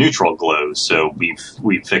justice neutral glow. So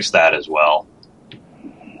we've fixed that as well.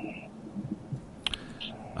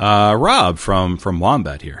 Rob from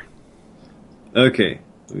Wombat here. Okay,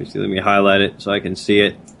 let me highlight it so I can see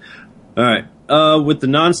it. All right. With the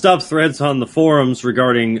nonstop threads on the forums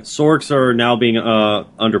regarding Sorks are now being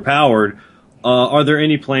underpowered, are there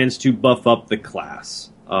any plans to buff up the class?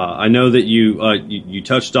 I know that you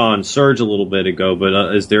touched on Surge a little bit ago,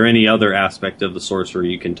 but is there any other aspect of the sorcerer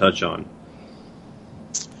you can touch on?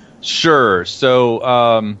 Sure.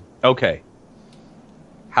 So, okay.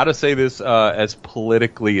 How to say this as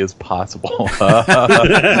politically as possible.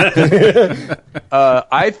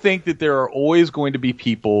 I think that there are always going to be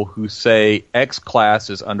people who say X class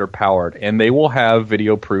is underpowered, and they will have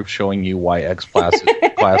video proof showing you why X class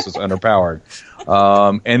is underpowered.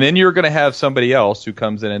 And then you're going to have somebody else who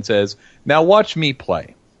comes in and says, now watch me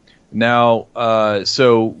play. Now,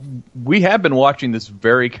 so we have been watching this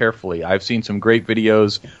very carefully. I've seen some great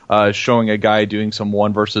videos showing a guy doing some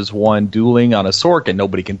 1-versus-1 dueling on a Sork and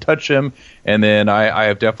nobody can touch him. And then I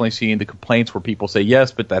have definitely seen the complaints where people say,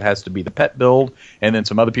 yes, but that has to be the pet build. And then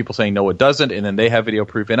some other people saying, no, it doesn't. And then they have video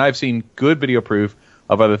proof. And I've seen good video proof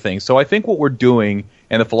of other things. So I think what we're doing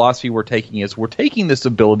and the philosophy we're taking is we're taking this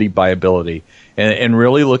ability by ability and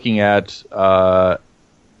really looking at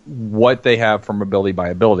what they have from ability by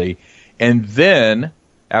ability. And then,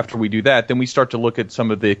 after we do that, then we start to look at some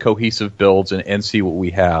of the cohesive builds and see what we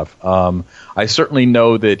have. I certainly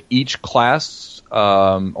know that each class,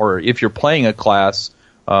 or if you're playing a class,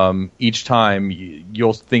 each time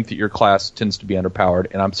you'll think that your class tends to be underpowered.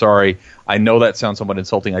 And I'm sorry, I know that sounds somewhat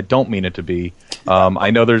insulting. I don't mean it to be. I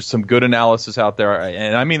know there's some good analysis out there,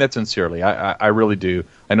 and I mean that sincerely. I really do.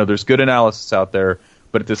 I know there's good analysis out there,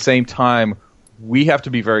 but at the same time, we have to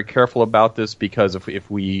be very careful about this because if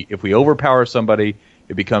we overpower somebody,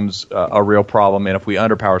 it becomes a real problem, and if we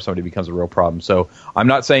underpower somebody, it becomes a real problem. So I'm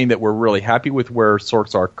not saying that we're really happy with where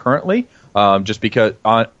Sorks are currently, just because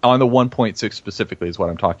on the 1.6 specifically is what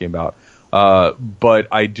I'm talking about. But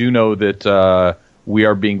I do know that we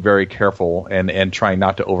are being very careful and trying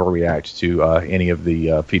not to overreact to any of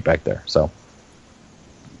the feedback there. So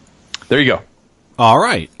there you go. All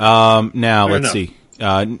right. Now Fair let's enough. see.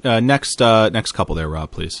 Next couple there, Rob,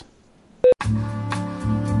 please.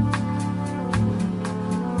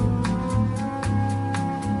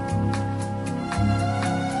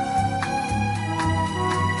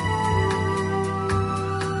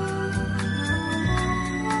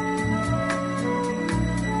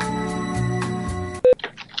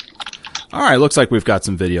 All right, looks like we've got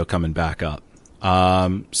some video coming back up.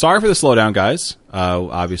 Sorry for the slowdown, guys.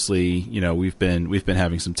 Obviously, we've been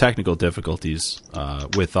having some technical difficulties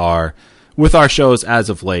with our shows as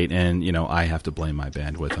of late, and I have to blame my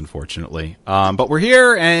bandwidth, unfortunately. But we're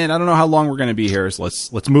here, and I don't know how long we're going to be here. So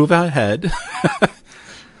let's move ahead.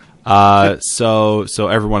 So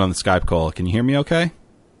everyone on the Skype call, can you hear me? Okay.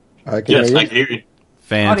 Yes, I can hear you.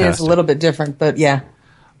 Fantastic. Audience a little bit different, but yeah.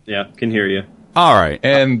 Yeah, can hear you. All right.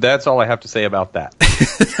 And that's all I have to say about that.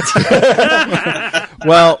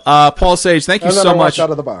 Well, Paul Sage, thank you so much out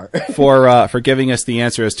of the bar. for giving us the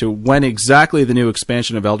answer as to when exactly the new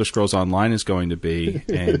expansion of Elder Scrolls Online is going to be.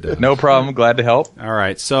 And No problem. Glad to help. all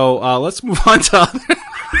right, so let's move on to other.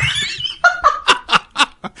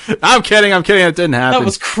 I'm kidding. It didn't happen. That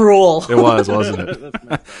was cruel. It was, wasn't it?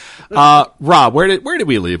 Rob, where did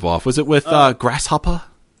we leave off? Was it with Grasshopper?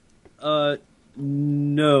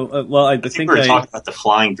 No. Well, I I think think we were talking about the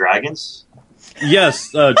flying dragons.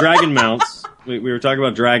 yes, dragon mounts. We were talking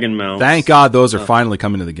about dragon mounts. Thank God those are finally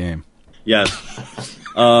coming to the game. Yes.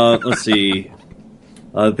 Let's see.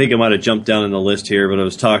 I think I might have jumped down in the list here, but I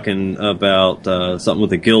was talking about something with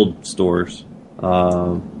the guild stores.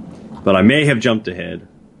 But I may have jumped ahead.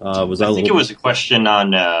 I think it was a question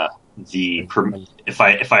on if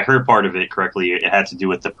I heard part of it correctly, it had to do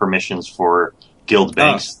with the permissions for guild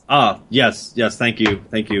banks. Yes. Thank you.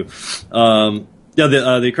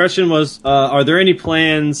 The question was, are there any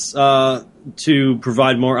plans to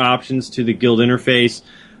provide more options to the guild interface,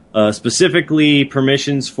 specifically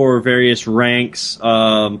permissions for various ranks,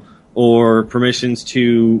 or permissions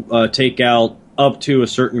to take out up to a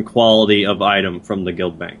certain quality of item from the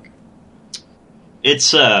guild bank? It's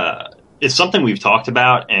something we've talked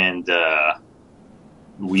about, and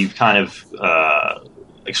we've kind of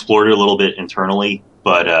explored it a little bit internally,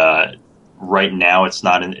 but right now it's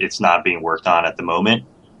not being worked on at the moment.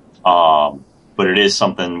 But it is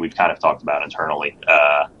something we've kind of talked about internally.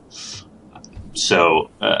 So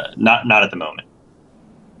not at the moment.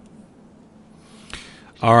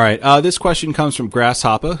 All right. This question comes from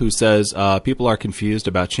Grasshopper, who says, people are confused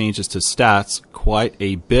about changes to stats. Quite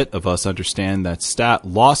a bit of us understand that stat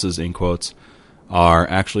losses, in quotes, are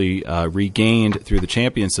actually regained through the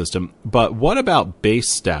champion system. But what about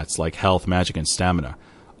base stats like health, magic, and stamina?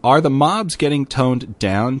 Are the mobs getting toned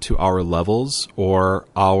down to our levels, or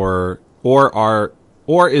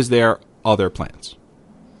is there other plans?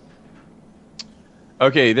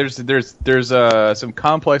 Okay, there's some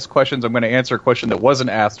complex questions. I'm going to answer a question that wasn't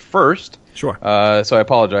asked first. Sure. So I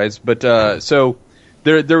apologize, but so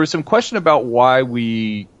there was some question about why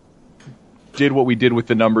we did what we did with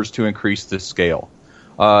the numbers to increase the scale.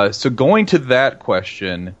 So going to that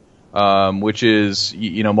question, which is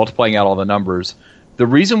multiplying out all the numbers, the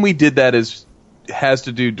reason we did that has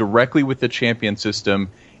to do directly with the champion system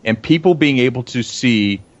and people being able to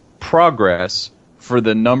see progress for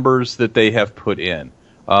the numbers that they have put in.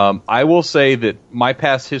 I will say that my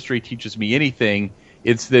past history teaches me anything.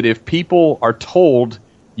 It's that if people are told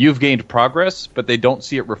you've gained progress, but they don't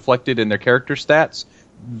see it reflected in their character stats,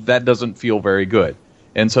 that doesn't feel very good.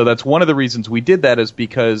 And so that's one of the reasons we did that, is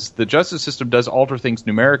because the justice system does alter things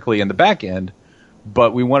numerically in the back end,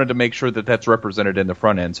 but we wanted to make sure that that's represented in the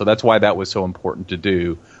front end. So that's why that was so important to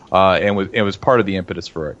do, and it was part of the impetus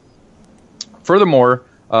for it. Furthermore,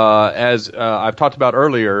 as I've talked about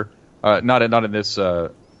earlier, not in this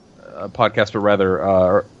podcast, but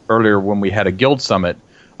rather earlier when we had a guild summit,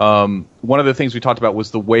 one of the things we talked about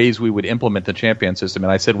was the ways we would implement the champion system,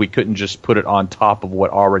 and I said we couldn't just put it on top of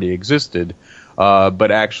what already existed,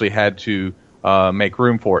 but actually had to make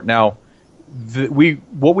room for it. Now,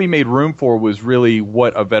 what we made room for was really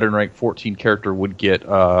what a veteran rank 14 character would get,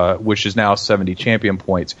 which is now 70 champion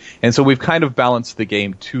points, and so we've kind of balanced the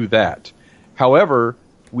game to that. However,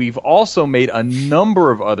 we've also made a number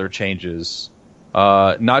of other changes,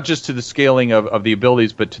 not just to the scaling of the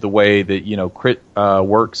abilities, but to the way that crit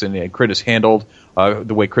works and crit is handled,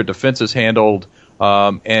 the way crit defense is handled,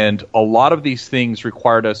 and a lot of these things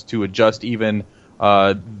required us to adjust even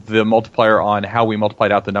the multiplier on how we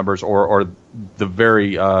multiplied out the numbers, or the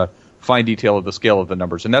very fine detail of the scale of the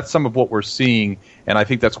numbers. And that's some of what we're seeing, and I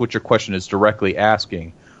think that's what your question is directly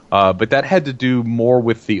asking. But that had to do more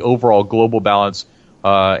with the overall global balance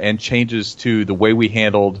and changes to the way we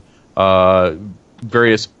handled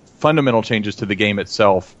various fundamental changes to the game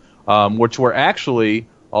itself, which were actually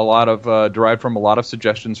a lot of derived from a lot of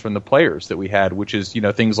suggestions from the players that we had, which is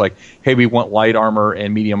things like, hey, we want light armor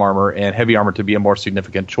and medium armor and heavy armor to be a more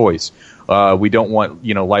significant choice. We don't want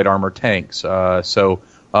light armor tanks. So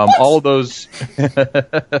all of those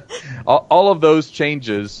all of those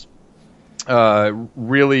changes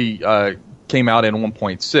really came out in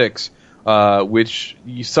 1.6, which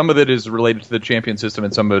some of it is related to the champion system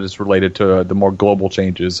and some of it is related to the more global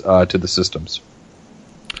changes to the systems.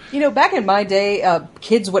 Back in my day,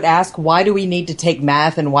 kids would ask, why do we need to take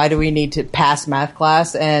math and why do we need to pass math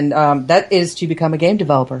class? And that is to become a game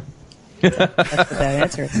developer. That's what that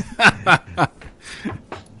answer is. I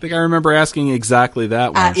think I remember asking exactly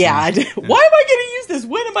that one. Yeah, I did. Why am I going to use this?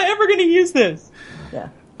 When am I ever going to use this?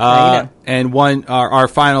 Yeah. And our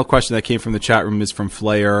final question that came from the chat room is from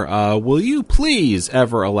Flair. Will you please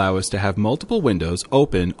ever allow us to have multiple windows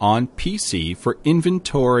open on PC for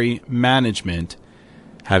inventory management,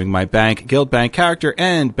 having my guild bank character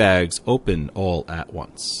and bags open all at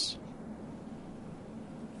once?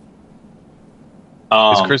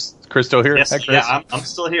 Is Chris still here? Yes, Hi, Chris. yeah, I'm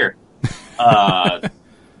still here.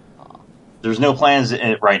 There's no plans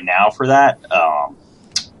right now for that.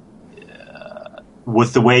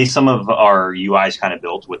 With the way some of our UI is kind of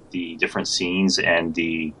built with the different scenes and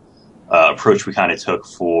the approach we kind of took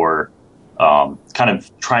for kind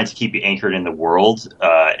of trying to keep it anchored in the world,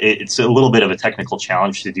 it's a little bit of a technical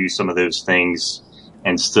challenge to do some of those things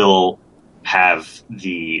and still have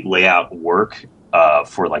the layout work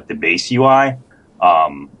for like the base UI.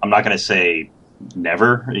 I'm not going to say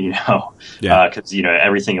never, because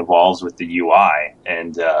everything evolves with the UI,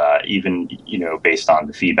 and even based on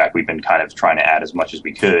the feedback, we've been kind of trying to add as much as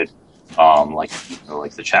we could, like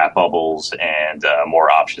the chat bubbles and more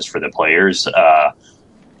options for the players.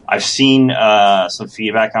 I've seen some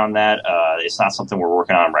feedback on that. It's not something we're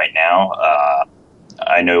working on right now.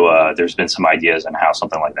 I know there's been some ideas on how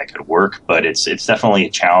something like that could work, but it's definitely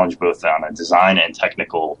a challenge both on a design and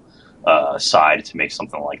technical side to make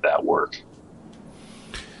something like that work.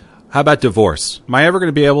 How about divorce? Am I ever going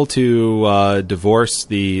to be able to divorce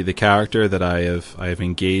the character that I have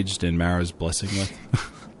engaged in Mara's blessing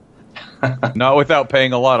with? Not without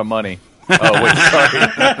paying a lot of money. Oh, wait,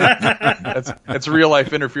 sorry. That's real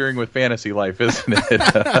life interfering with fantasy life, isn't it?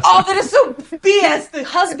 Oh, that is so BS. The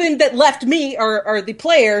husband that left me, or the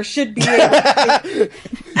player, should be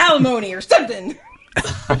alimony or something.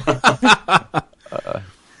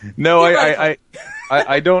 No,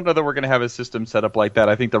 I don't know that we're going to have a system set up like that.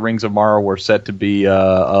 I think the Rings of Mara were set to be a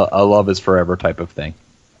love is forever type of thing.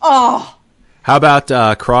 Oh. How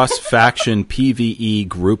about cross-faction PvE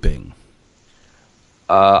grouping?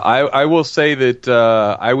 I will say that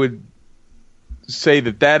I would say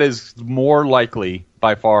that is more likely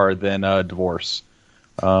by far than divorce.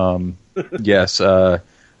 Yes,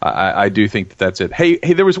 I do think that that's it. Hey,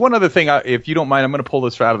 there was one other thing. If you don't mind, I'm going to pull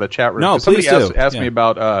this out of the chat room. No, somebody please do. asked me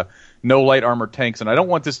about no light armor tanks, and I don't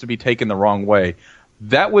want this to be taken the wrong way.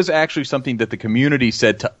 That was actually something that the community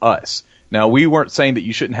said to us. Now, we weren't saying that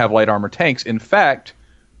you shouldn't have light armor tanks. In fact,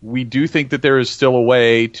 we do think that there is still a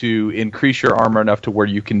way to increase your armor enough to where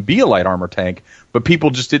you can be a light armor tank, but people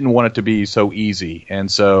just didn't want it to be so easy. And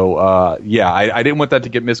so, I didn't want that to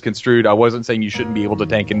get misconstrued. I wasn't saying you shouldn't be able to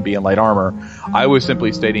tank and be in light armor. I was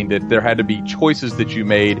simply stating that there had to be choices that you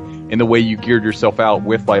made in the way you geared yourself out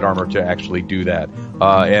with light armor to actually do that.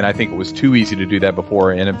 And I think it was too easy to do that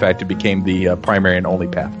before, and in fact, it became the primary and only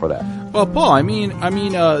path for that. Well, Paul,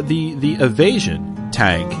 the evasion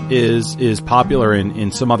tank is popular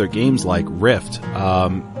in some other games like Rift,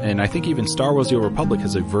 and I think even Star Wars: The Old Republic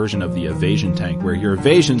has a version of the evasion tank where your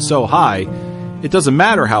evasion's so high, it doesn't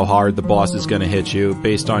matter how hard the boss is going to hit you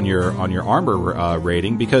based on your armor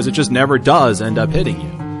rating, because it just never does end up hitting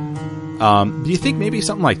you. Do you think maybe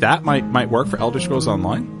something like that might work for Elder Scrolls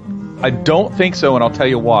Online? I don't think so, and I'll tell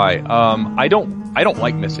you why. I don't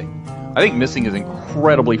like missing. I think missing is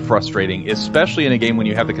incredibly frustrating, especially in a game when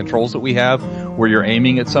you have the controls that we have, where you're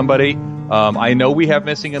aiming at somebody. I know we have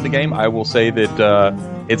missing in the game. I will say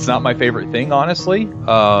that it's not my favorite thing, honestly.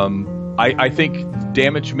 I think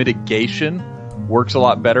damage mitigation works a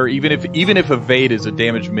lot better. Even if evade is a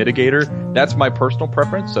damage mitigator, that's my personal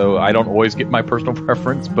preference. So I don't always get my personal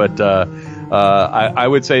preference, but I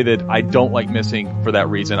would say that I don't like missing for that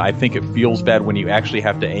reason. I think it feels bad when you actually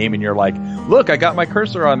have to aim and you're like, look, I got my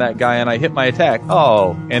cursor on that guy and I hit my attack.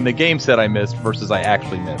 Oh, and the game said I missed versus I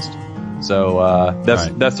actually missed. So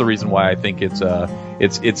that's the reason why I think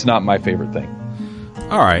it's not my favorite thing.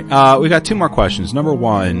 All right, we got two more questions. Number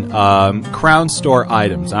one, Crown Store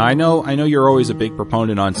items. Now, I know you're always a big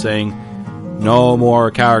proponent on saying no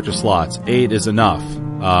more character slots. 8 is enough.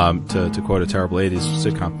 To quote a terrible 80s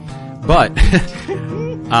sitcom. But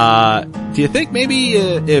do you think maybe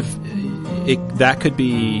if that could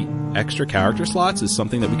be extra character slots is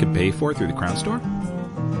something that we could pay for through the Crown Store?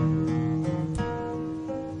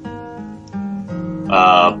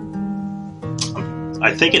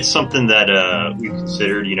 I think it's something that we've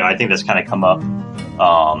considered. I think that's kind of come up.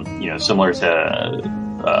 Similar to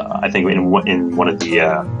I think in one of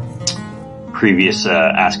the previous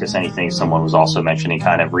Ask Us Anything, someone was also mentioning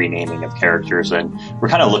kind of renaming of characters, and we're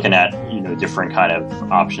kind of looking at different kind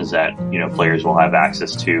of options that players will have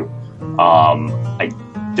access to. I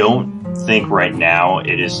don't think right now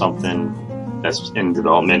it is something that's in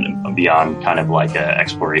development beyond kind of like an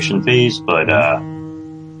exploration phase, but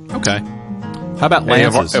okay. How about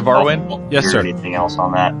lances? Evarwyn? Yes, sir. Anything else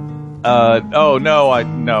on that? I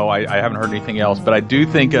haven't heard anything else, but I do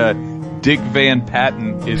think Dick Van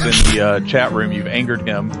Patten is in the chat room. You've angered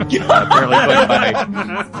him. Apparently played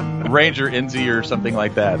by Ranger Enzi or something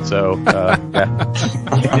like that. So, yeah.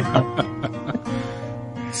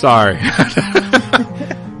 Sorry.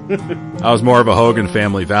 I was more of a Hogan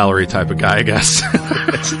Family Valerie type of guy, I guess.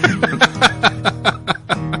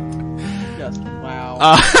 Just wow.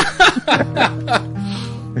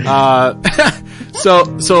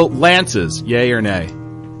 So lances, yay or nay?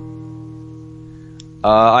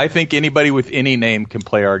 I think anybody with any name can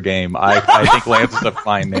play our game. I think Lance is a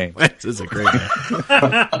fine name. Lance is a great name.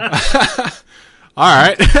 All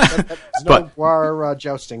right. No war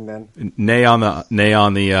jousting then. Nay on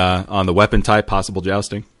the weapon type, possible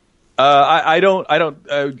jousting. I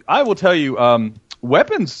will tell you,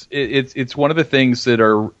 weapons. It's one of the things that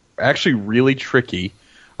are actually really tricky.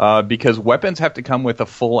 Because weapons have to come with a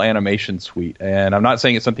full animation suite. And I'm not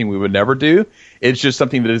saying it's something we would never do. It's just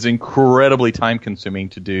something that is incredibly time-consuming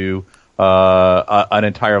to do an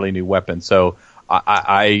entirely new weapon. So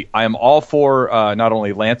I am all for not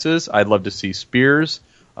only lances, I'd love to see spears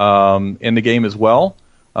in the game as well.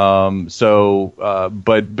 But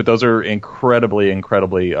those are incredibly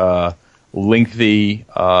lengthy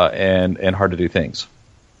and hard to do things.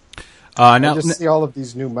 Now, just see all of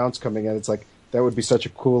these new mounts coming in. It's like, that would be such a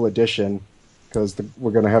cool addition, because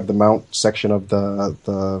we're going to have the mount section of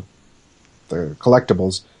the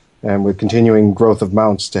collectibles, and with continuing growth of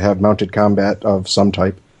mounts, to have mounted combat of some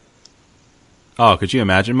type. Oh, could you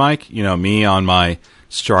imagine, Mike? Me on my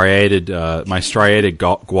striated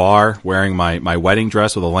guar, wearing my wedding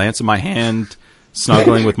dress with a lance in my hand,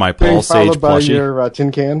 snuggling with my Paul Sage followed by plushie. Your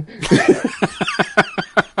tin can.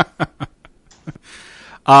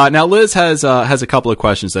 Now Liz has a couple of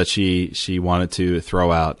questions that she wanted to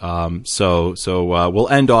throw out. So we'll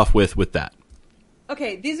end off with that.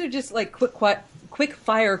 Okay, these are just like quick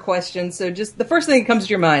fire questions. So just the first thing that comes to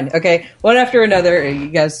your mind. Okay, one after another. You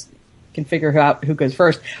guys can figure out who goes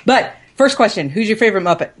first. But First question: who's your favorite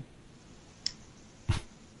Muppet?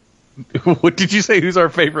 What did you say? Who's our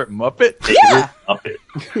favorite Muppet? Yeah. Muppet.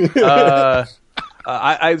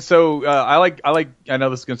 I know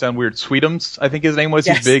this is gonna sound weird. Sweetums, I think his name was.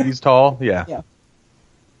 Yes. He's big. He's tall. Yeah.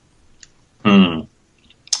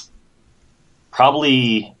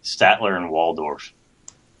 Probably Statler and Waldorf.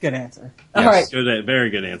 Good answer. Yes, All right.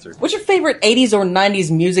 Very good answer. What's your favorite 80s or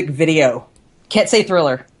 90s music video? Can't say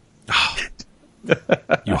Thriller.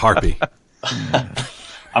 You harpy.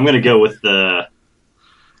 I'm going to go with the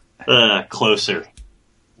Closer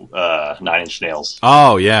 9-Inch Nails.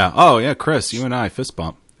 Oh yeah, Chris, you and I fist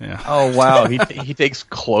bump. Yeah. Oh wow, he takes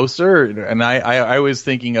Closer, and I was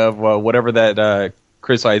thinking of whatever that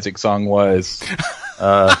Chris Isaac song was.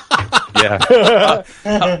 Yeah,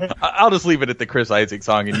 I'll just leave it at the Chris Isaac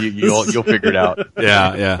song, and you'll figure it out.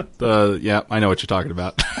 Yeah. I know what you're talking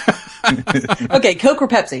about. Okay, Coke or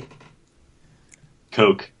Pepsi?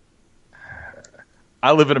 Coke.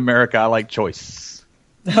 I live in America. I like choice.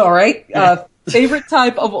 All right. Favorite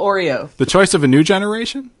type of Oreo? The choice of a new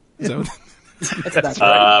generation? Is that That's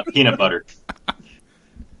right. Peanut butter.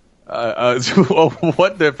 So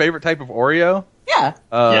what the favorite type of Oreo? Yeah.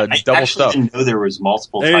 I Double actually stuffed. didn't know there was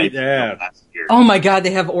multiple types last year. Oh my God,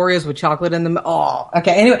 they have Oreos with chocolate in them. Oh,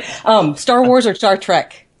 okay. Anyway, Star Wars or Star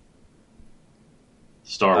Trek?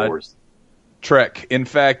 Star Wars. Trek. In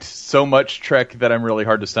fact, so much Trek that I'm really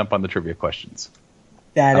hard to stump on the trivia questions.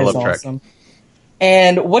 That I is love Trek. awesome.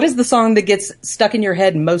 And what is the song that gets stuck in your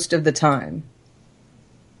head most of the time?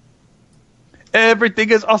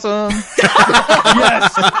 Everything is awesome.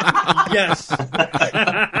 Yes.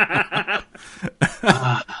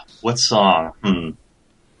 What song? I don't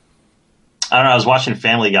know. I was watching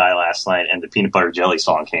Family Guy last night, and the peanut butter jelly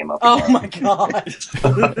song came up. Oh my God.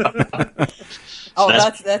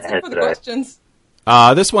 That's it for the today. questions.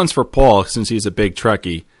 This one's for Paul, since he's a big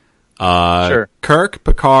Trekkie. Sure. Kirk,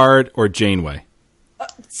 Picard, or Janeway?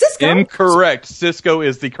 Cisco. Incorrect. Cisco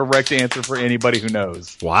is the correct answer for anybody who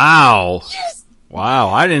knows. Wow. Wow,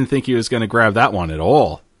 I didn't think he was going to grab that one at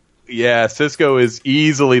all. Yeah, Cisco is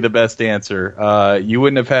easily the best answer. You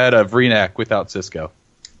wouldn't have had a Vreenak without Cisco.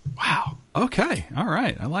 Wow. Okay. All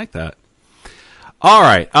right. I like that. All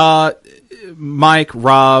right. Mike,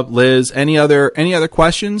 Rob, Liz, any other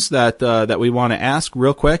questions that we want to ask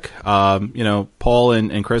real quick? Paul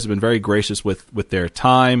and Chris have been very gracious with their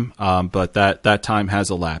time, but that time has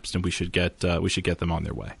elapsed, and we should get them on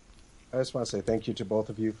their way. I just want to say thank you to both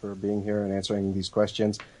of you for being here and answering these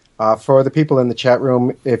questions. For the people in the chat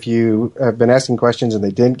room, if you have been asking questions and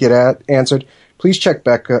they didn't get answered, please check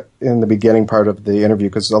back in the beginning part of the interview,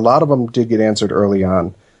 because a lot of them did get answered early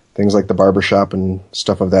on. Things like the barbershop and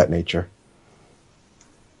stuff of that nature.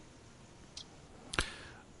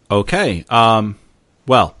 Okay.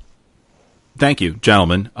 Well, thank you,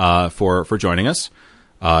 gentlemen, for joining us.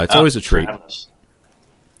 It's always a treat.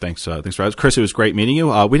 Thanks for having us. Chris, it was great meeting you.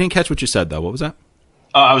 We didn't catch what you said, though. What was that?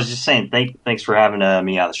 Oh, I was just saying thanks for having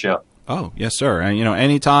me on the show. Oh, yes, sir. And,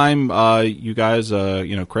 anytime you guys,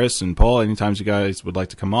 Chris and Paul, anytime you guys would like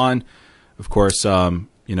to come on, of course,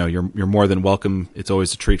 you're more than welcome. It's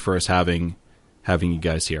always a treat for us having you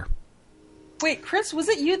guys here. Wait, Chris, was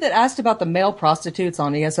it you that asked about the male prostitutes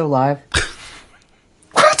on ESO Live?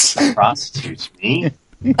 What? Prostitutes? Me?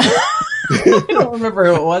 I don't remember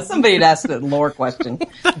who it was. Somebody had asked a lore question.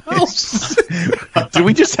 Do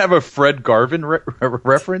we just have a Fred Garvin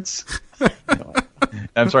reference?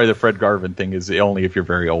 I'm sorry, the Fred Garvin thing is only if you're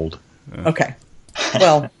very old. Okay.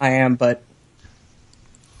 Well, I am, but...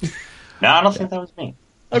 No, I don't think that was me.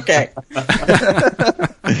 Okay.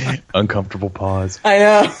 Uncomfortable pause. I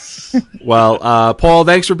know. Well, Paul,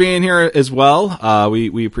 thanks for being here as well.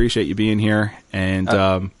 We appreciate you being here,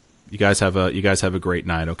 and you guys have a great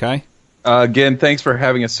night. Okay. Again, thanks for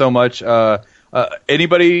having us so much.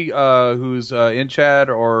 Anybody who's in chat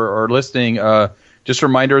or listening, just a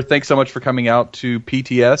reminder, thanks so much for coming out to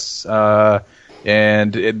PTS.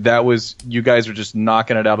 That was, you guys are just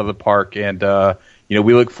knocking it out of the park, and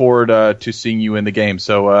we look forward to seeing you in the game.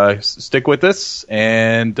 So stick with us,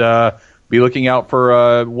 and be looking out for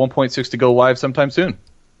 1.6 to go live sometime soon.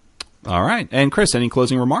 All right. And Chris, any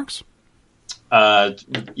closing remarks?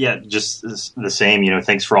 Yeah, just the same.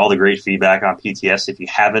 Thanks for all the great feedback on PTS. If you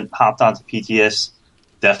haven't hopped onto PTS,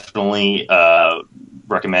 definitely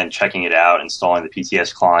recommend checking it out, installing the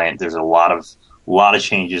PTS client. There's a lot of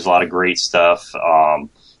changes, a lot of great stuff.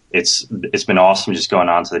 It's been awesome just going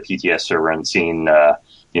on to the PTS server and seeing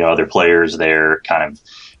other players there kind of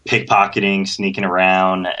pickpocketing, sneaking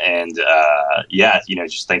around, and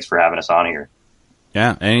just thanks for having us on here.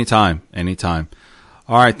 Yeah, anytime.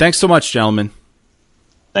 All right, thanks so much, gentlemen.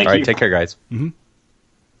 Thank you. All you. right, take care, guys. Mm-hmm.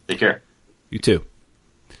 Take care. You too.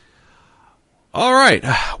 All right.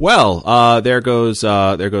 Well, there goes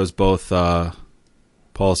both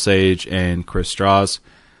Paul Sage and Chris Strasz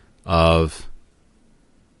of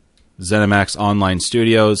ZeniMax Online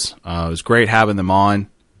Studios. It was great having them on,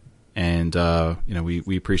 and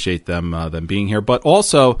we appreciate them being here. But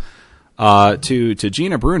also to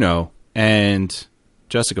Gina Bruno and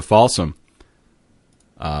Jessica Folsom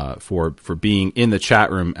for being in the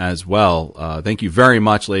chat room as well. Thank you very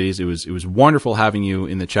much, ladies. It was wonderful having you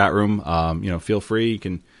in the chat room. Feel free. You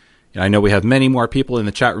can. I know we have many more people in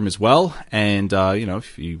the chat room as well, and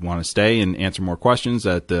if you want to stay and answer more questions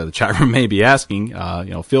that the chat room may be asking,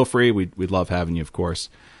 feel free. We'd love having you, of course,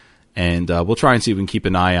 and we'll try and see if we can keep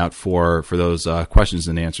an eye out for those questions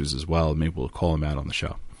and answers as well. Maybe we'll call them out on the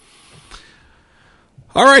show.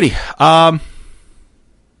 Alrighty.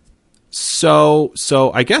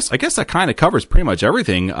 So I guess that kind of covers pretty much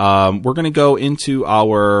everything. We're going to go into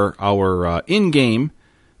our in-game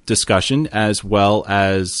discussion as well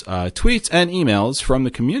as tweets and emails from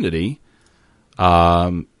the community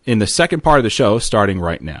in the second part of the show, starting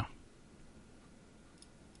right now.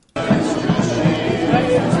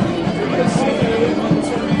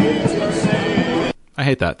 I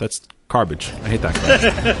hate that. That's garbage. I hate that garbage.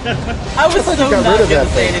 I was so not going to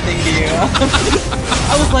say anything to you.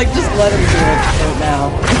 I was like, just let him do it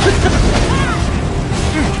now.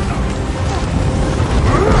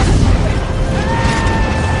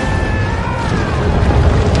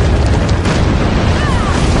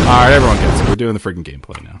 All right, everyone gets it. We're doing the freaking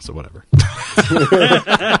gameplay now, so whatever.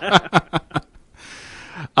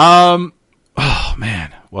 Oh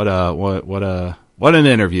man, what an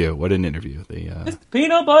interview! What an interview! It's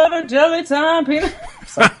peanut butter jelly time.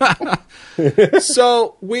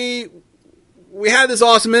 So we had this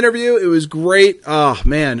awesome interview. It was great. Oh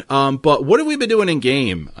man. But what have we been doing in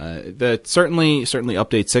game? That certainly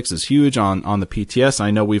update 6 is huge on the PTS.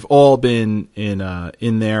 I know we've all been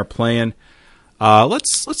in there playing.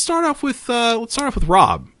 Let's start off with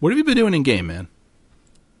Rob. What have you been doing in game, man?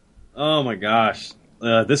 Oh my gosh,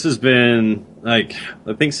 this has been I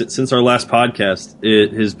think since our last podcast,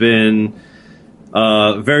 it has been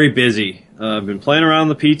very busy. I've been playing around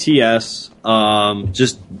the PTS,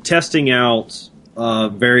 just testing out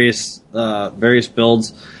various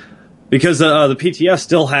builds because the PTS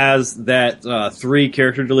still has that 3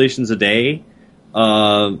 character deletions a day.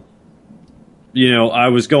 I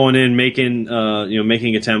was going in making a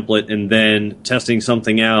template and then testing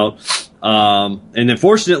something out. And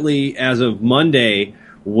unfortunately, as of Monday,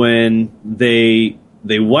 when they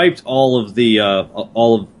wiped all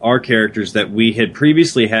of our characters that we had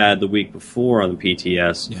previously had the week before on the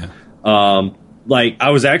PTS, I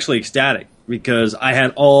was actually ecstatic because I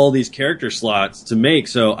had all these character slots to make.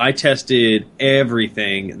 So I tested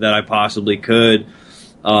everything that I possibly could.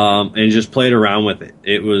 And just played around with it.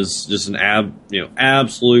 It was just an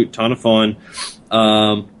absolute ton of fun.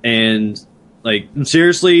 And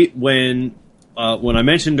seriously, when I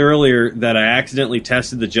mentioned earlier that I accidentally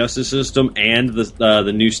tested the justice system and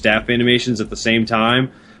the new staff animations at the same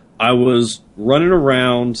time, I was running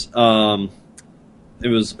around. It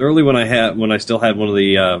was early when I still had one of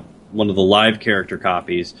the live character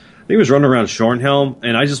copies. I think it was running around Shornhelm,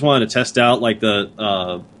 and I just wanted to test out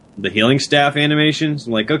the healing staff animations.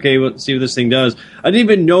 I'm like, okay, let's see what this thing does. I didn't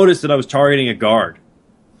even notice that I was targeting a guard.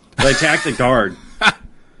 I attacked the guard.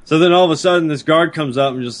 So then all of a sudden this guard comes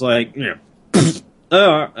up and just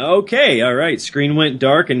oh, okay, all right. Screen went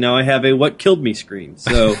dark and now I have a what killed me screen.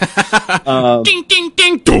 So Ding ding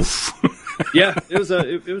ding doof. Yeah, it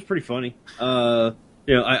was pretty funny. I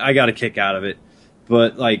got a kick out of it.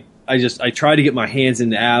 But I tried to get my hands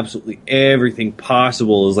into absolutely everything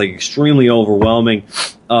possible. It was extremely overwhelming.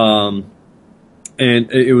 And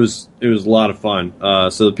it was a lot of fun.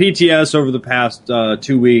 So the PTS over the past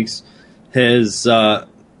 2 weeks has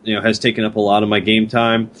taken up a lot of my game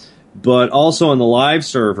time. But also on the live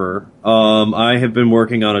server, I have been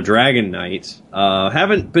working on a Dragon Knight.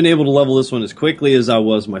 Haven't been able to level this one as quickly as I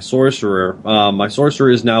was my Sorcerer. My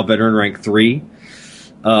Sorcerer is now Veteran Rank 3.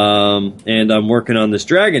 And I'm working on this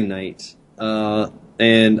Dragon Knight.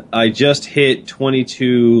 And I just hit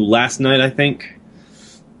 22 last night, I think.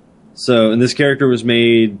 So, and this character was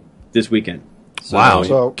made this weekend. So, wow.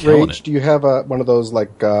 So, Rage, do you have one of those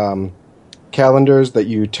calendars that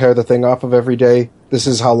you tear the thing off of every day? This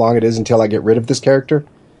is how long it is until I get rid of this character?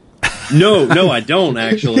 No, I don't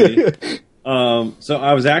actually. So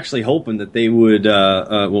I was actually hoping that they would,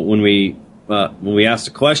 when we asked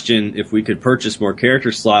the question if we could purchase more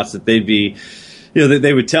character slots, that they'd be, that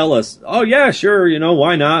they would tell us, oh yeah, sure,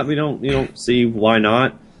 why not? We don't see why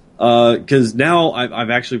not. Because now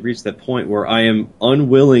I've actually reached that point where I am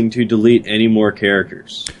unwilling to delete any more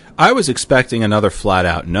characters. I was expecting another flat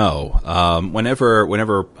out no.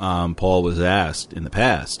 Whenever Paul was asked in the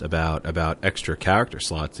past about extra character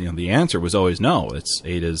slots, the answer was always no. It's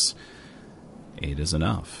 8 is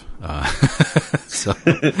enough. So,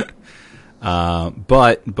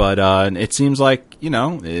 but it seems like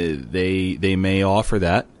they may offer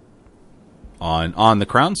that on the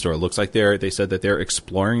Crown Store. It looks like they said that they're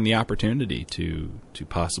exploring the opportunity to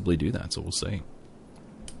possibly do that. So we'll see.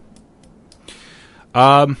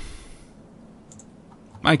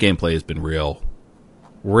 My gameplay has been real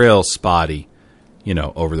spotty,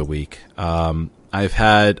 over the week. I've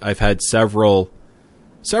had several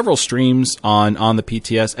streams on the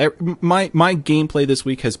PTS. My gameplay this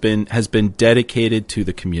week has been dedicated to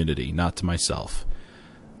the community, not to myself.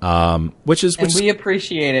 Which we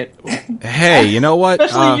appreciate it. Hey, you know what?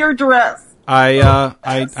 Especially your dress.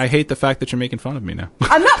 I hate the fact that you're making fun of me now.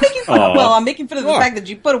 I'm not making fun of. Well, I'm making fun of the fact that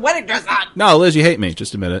you put a wedding dress on. No, Liz, you hate me.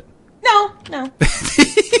 Just admit it. No.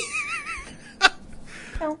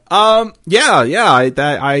 Yeah.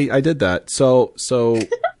 I did that. So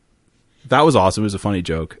that was awesome. It was a funny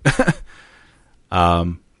joke. But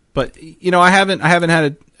I haven't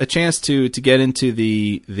had a chance to get into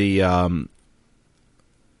the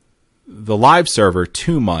live server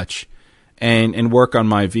too much and work on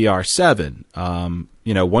my VR7.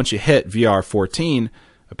 Once you hit VR14,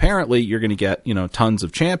 apparently you're going to get, tons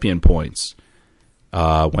of champion points.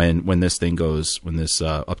 When this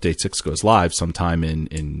update 6 goes live sometime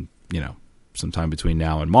in sometime between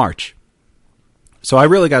now and March. So I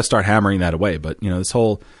really got to start hammering that away. But this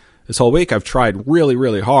whole week I've tried really,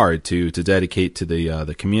 really hard to dedicate to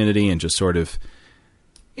the community and just sort of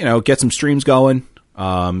get some streams going,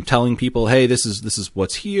 telling people, hey, this is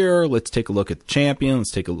what's here. Let's take a look at the champion.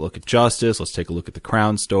 Let's take a look at Justice. Let's take a look at the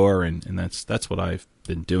Crown Store, and that's what I've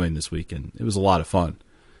been doing this week, and it was a lot of fun.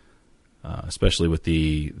 Especially with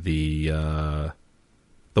the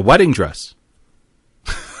wedding dress.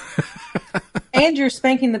 And you're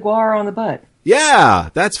spanking the guar on the butt. Yeah,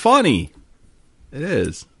 that's funny. It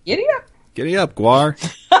is. Giddy up. Giddy up, guar.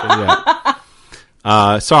 Giddy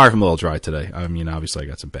up. Sorry if I'm a little dry today. I mean, obviously I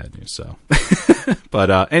got some bad news, so.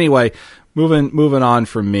 But anyway, moving on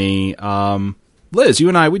from me. Liz, you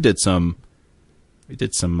and I, we did some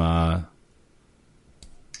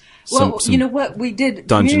well, you know what we did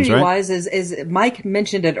community-wise right? is Mike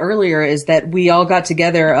mentioned it earlier, is that we all got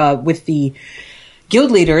together with the guild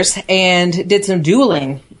leaders and did some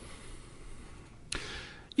dueling.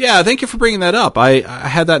 Yeah, thank you for bringing that up. I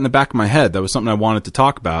had that in the back of my head. That was something I wanted to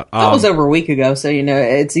talk about. That was over a week ago, so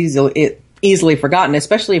it's easily forgotten,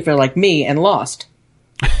 especially if you're like me and lost.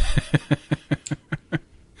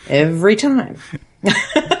 Every time.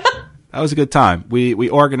 That was a good time. We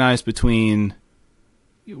organized between...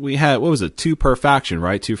 We had, what was it, 2 per faction,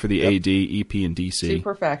 right? 2 for the AD, EP, and DC. 2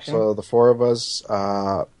 per faction. So the 4 of us,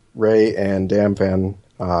 Ray and Damfan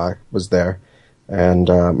was there. And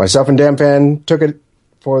myself and Damfan took it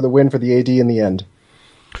for the win for the AD in the end.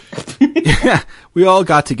 Yeah, we all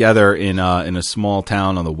got together in a small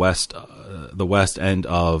town on the west end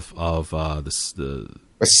of the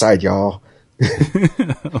West Side, y'all.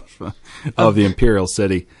 of the Imperial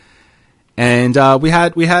City. And we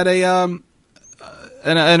had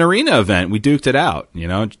an arena event. We duked it out,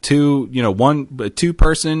 2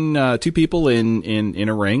 people in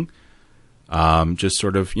a ring, just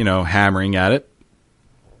sort of, hammering at it.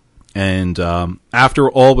 And, after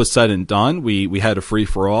all was said and done, we had a free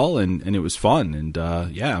for all and it was fun. And,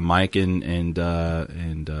 Mike and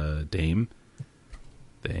Dame,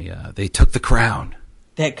 they took the crown.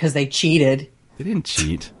 That 'cause they cheated. They didn't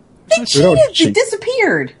cheat. They cheated. They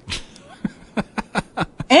disappeared.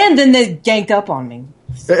 And then they ganked up on me.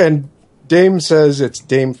 And Dame says it's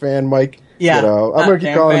Dame Fan Mike. Yeah. I'm going to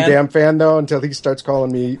keep calling him Damn Fan, though, until he starts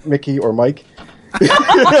calling me Mickey or Mike.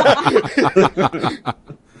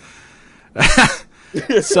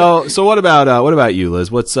 So what about you,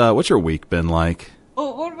 Liz? What's your week been like?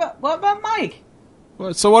 Oh, what about Mike?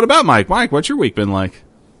 So what about Mike? Mike, what's your week been like?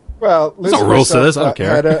 Well, Liz there's no rules to this. I don't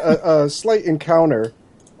care. Had a slight encounter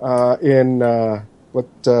in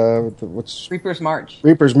what's Reaper's March.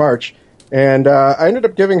 Reaper's March, and I ended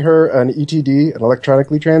up giving her an ETD, an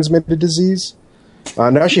electronically transmitted disease.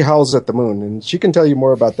 Now she howls at the moon, and she can tell you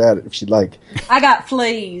more about that if she'd like. I got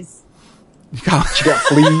fleas. She got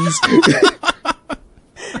fleas.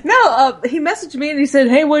 No, he messaged me and he said,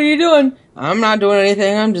 "Hey, what are you doing?" "I'm not doing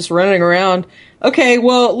anything. I'm just running around." "Okay,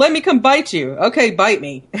 well, let me come bite you." "Okay, bite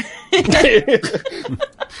me."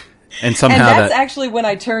 And somehow and that's actually when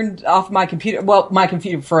I turned off my computer. Well, my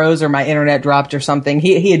computer froze or my internet dropped or something.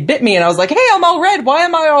 He had bit me, and I was like, "Hey, I'm all red. Why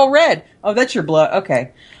am I all red? Oh, that's your blood.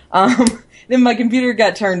 Okay." Then my computer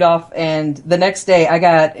got turned off, and the next day I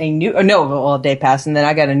got a a day passed, and then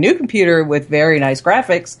I got a new computer with very nice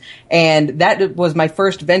graphics, and that was my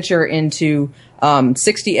first venture into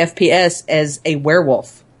 60 FPS as a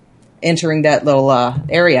werewolf, entering that little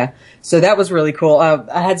area. So that was really cool.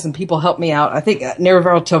 I had some people help me out. I think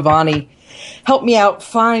Niravel Tovani helped me out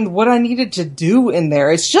find what I needed to do in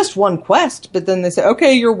there. It's just one quest, but then they said,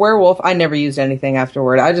 okay, you're a werewolf. I never used anything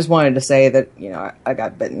afterward. I just wanted to say that, I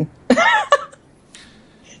got bitten.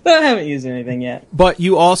 But I haven't used anything yet. But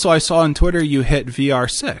you also, I saw on Twitter, you hit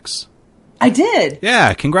VR6. I did.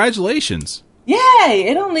 Yeah, congratulations. Yay!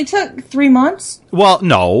 It only took 3 months. Well,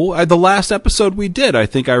 no. The last episode we did, I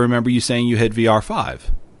think I remember you saying you hit VR5.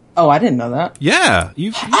 Oh, I didn't know that. Yeah.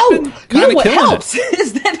 You've been kind of what killing helps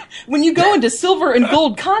is that when you go into silver and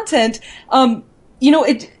gold content,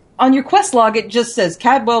 it on your quest log, it just says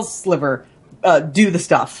Cadwell's Sliver, do the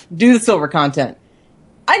stuff, do the silver content.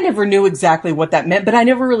 I never knew exactly what that meant, but I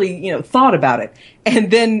never really, thought about it. And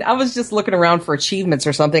then I was just looking around for achievements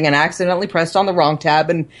or something and accidentally pressed on the wrong tab,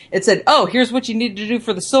 and it said, oh, here's what you need to do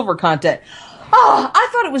for the silver content. Oh, I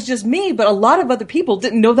thought it was just me, but a lot of other people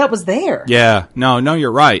didn't know that was there. Yeah. No,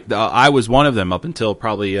 you're right. I was one of them up until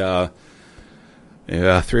probably 3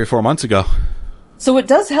 or 4 months ago. So it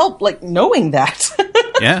does help, knowing that.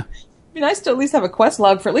 Yeah. It'd be nice to at least have a quest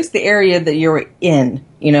log for at least the area that you're in.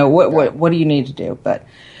 What do you need to do? But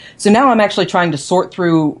so now I'm actually trying to sort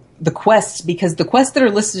through the quests, because the quests that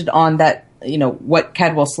are listed on that, what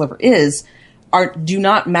Cadwell Sliver is, do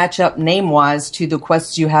not match up name-wise to the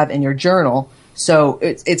quests you have in your journal. So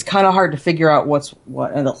it's kind of hard to figure out what's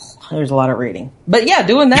what. And there's a lot of reading. But yeah,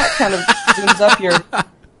 doing that kind of zooms up your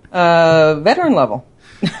veteran level.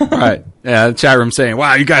 Right. Yeah, the chat room saying,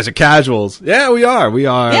 wow, you guys are casuals. Yeah, we are. We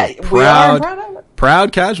are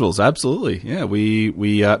proud casuals. Absolutely. Yeah, we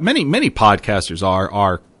many podcasters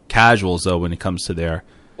are casuals, though, when it comes to their...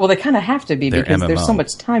 Well, they kind of have to be, because there's so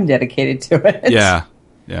much time dedicated to it.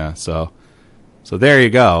 Yeah. So there you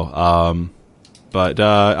go. But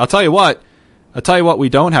I'll tell you what we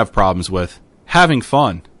don't have problems with: having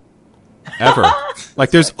fun. Ever.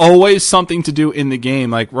 There's always something to do in the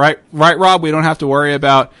game. Right, Rob? We don't have to worry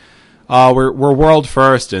about, we're world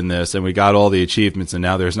first in this, and we got all the achievements, and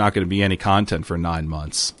now there's not going to be any content for 9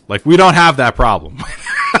 months. We don't have that problem.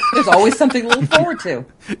 There's always something to look forward to.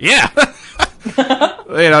 Yeah.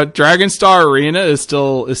 Dragon Star Arena is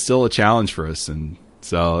still a challenge for us, and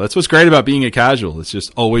so that's what's great about being a casual. It's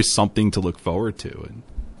just always something to look forward to. And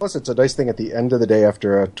plus, it's a nice thing at the end of the day,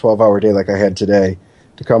 after a 12-hour day like I had today,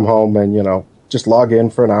 to come home and, just log in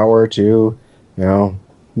for an hour or two, no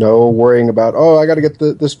worrying about, I got to get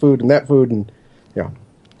this food and that food, and,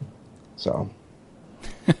 so.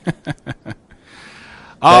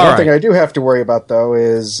 One thing I do have to worry about, though,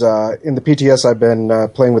 is in the PTS I've been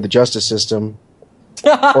playing with the justice system,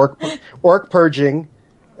 orc purging,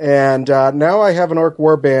 and now I have an orc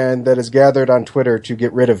warband that has gathered on Twitter to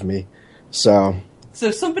get rid of me, so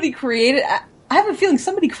somebody created... I have a feeling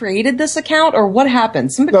somebody created this account, or what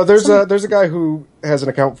happened? There's a guy who has an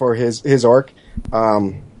account for his orc.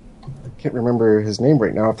 I can't remember his name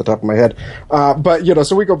right now off the top of my head. But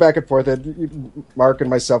so we go back and forth. Mark and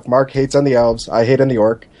myself. Mark hates on the elves. I hate on the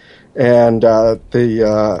orc, and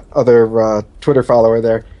the other Twitter follower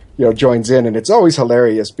there, joins in, and it's always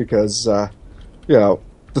hilarious because the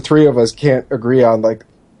three of us can't agree on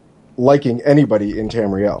liking anybody in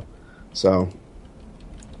Tamriel. So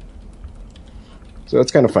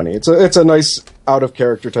it's kind of funny. It's a nice out of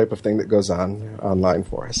character type of thing that goes on online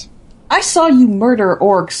for us. I saw you murder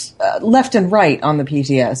orcs left and right on the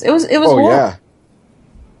PTS. It was horrible. Yeah.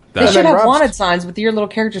 They should have wanted signs with your little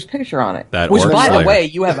character's picture on it. Which, by the way,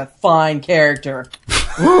 you have a fine character.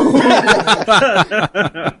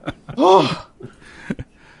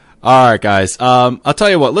 All right, guys. I'll tell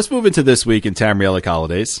you what. Let's move into this week in Tamrielic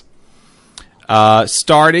holidays.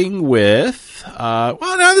 Starting with...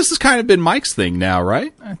 now this has kind of been Mike's thing now,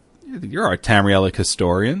 right? You're our Tamrielic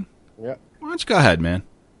historian. Yeah. Why don't you go ahead, man?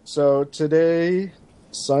 So today...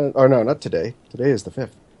 not today. Today is the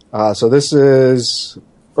 5th. So this is...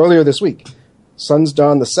 Earlier this week, Sun's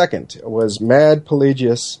Dawn the 2nd was Mad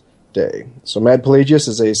Pelagius Day. So Mad Pelagius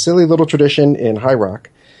is a silly little tradition in High Rock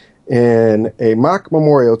in a mock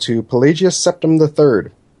memorial to Pelagius Septim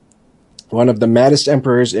III, one of the maddest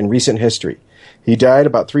emperors in recent history. He died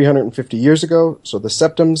about 350 years ago, so the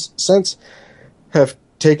Septims since have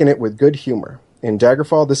taken it with good humor. In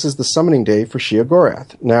Daggerfall, this is the summoning day for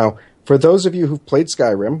Sheogorath. Now, for those of you who've played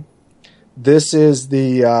Skyrim, this is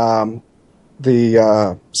the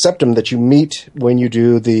septum that you meet when you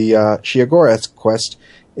do the Sheogorath quest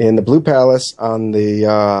in the Blue Palace on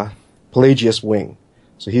the Pelagius Wing.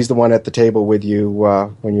 So he's the one at the table with you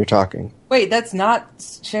when you're talking. Wait, that's not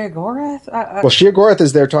Sheogorath? Well, Sheogorath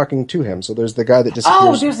is there talking to him, so there's the guy that disappears.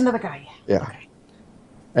 Oh, there's another guy. Yeah. Okay.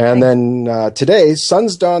 And then today,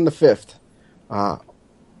 Sun's Dawn the 5th,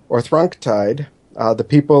 Orthrunktide, the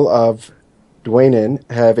people of Dwaynin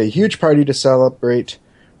have a huge party to celebrate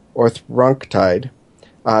Orthrunktide,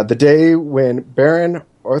 the day when Baron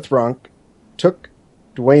Orthrunk took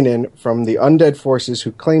Dwaynin from the undead forces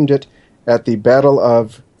who claimed it at the Battle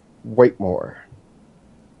of Whitemore.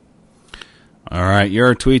 All right,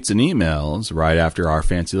 your tweets and emails right after our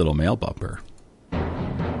fancy little mail bumper.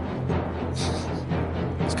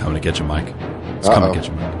 It's coming to get you, Mike. It's coming to get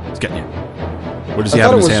you, Mike. It's getting you. What does he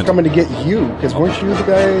have in his hand? I thought it was coming to get you, because weren't you the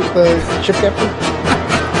guy, the ship captain?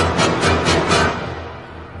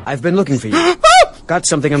 I've been looking for you. Got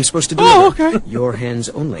something I'm supposed to do. Oh, okay. Your hands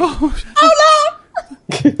only. Oh,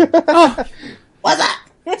 no! What's that?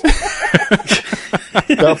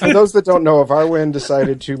 Now, for those that don't know, Evarwyn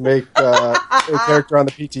decided to make a character on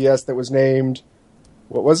the PTS that was named,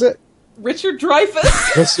 what was it? Richard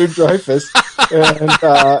Dreyfuss. Richard Dreyfuss. And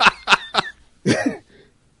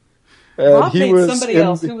Rob he made was somebody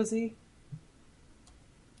else. Who was he?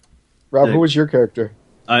 Rob, who was your character?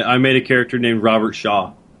 I made a character named Robert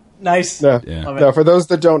Shaw. Nice. No, Yeah. no, for those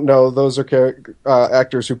that don't know, those are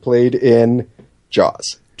actors who played in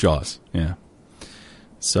Jaws. Jaws, yeah.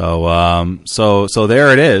 So, so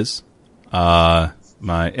there it is. I've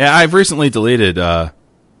recently deleted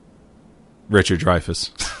Richard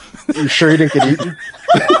Dreyfuss. You sure you didn't get eaten?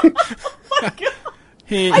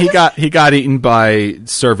 He got eaten by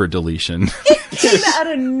server deletion. It came out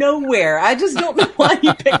of nowhere. I just don't know why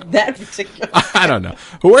you picked that particular. I don't know.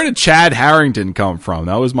 Where did Chad Harrington come from?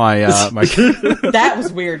 That was my my That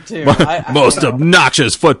was weird too. most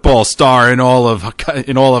obnoxious football star in all of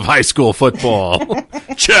high school football.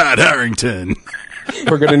 Chad Harrington.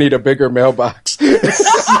 We're going to need a bigger mailbox.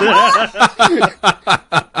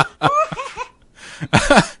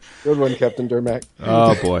 Good one, Captain Dermack.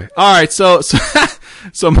 Oh boy! All right, so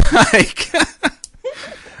Mike,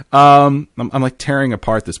 I'm like tearing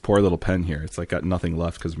apart this poor little pen here. It's like got nothing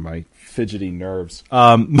left because of my fidgety nerves.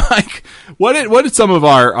 Mike, what did some of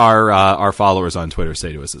our followers on Twitter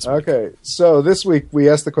say to us this week? Okay, so this week we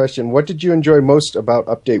asked the question: what did you enjoy most about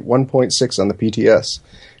Update 1.6 on the PTS?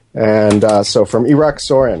 And so from Iraq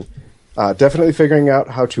Soren. Definitely figuring out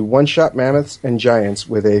how to one-shot mammoths and giants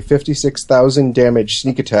with a 56,000 damage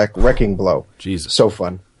sneak attack wrecking blow. Jesus. So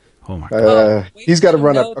fun. Oh my God. He's got to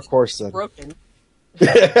run up a course then. Broken.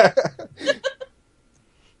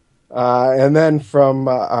 And then from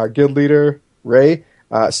our guild leader, Ray,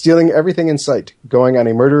 stealing everything in sight, going on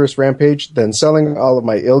a murderous rampage, then selling all of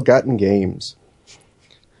my ill-gotten games.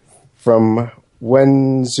 From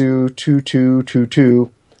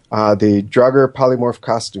Wenzu2222, the Draugr polymorph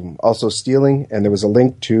costume, also stealing, and there was a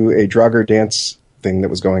link to a Draugr dance thing that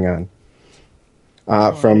was going on.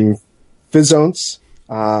 From Fizzonce,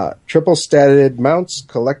 triple statted mounts,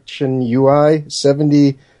 collection UI,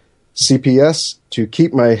 70 CPS to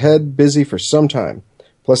keep my head busy for some time.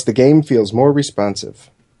 Plus the game feels more responsive.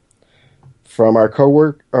 From our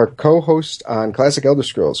co-host on Classic Elder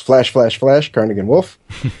Scrolls, Flash, Carnigan Wolf,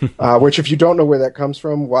 which if you don't know where that comes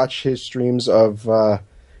from, watch his streams of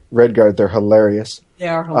Redguard. They're hilarious. They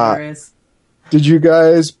are hilarious. Did you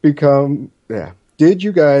guys become the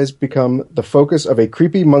focus of a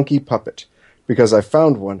creepy monkey puppet? Because I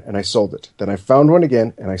found one and I sold it. Then I found one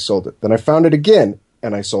again and I sold it. Then I found it again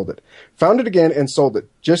and I sold it. Found it again and sold it.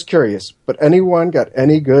 Just curious, but anyone got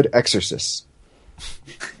any good exorcists?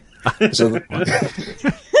 That's over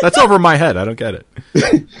my head. I don't get it.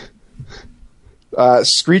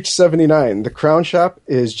 Screech79, the Crown Shop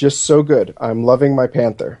is just so good. I'm loving my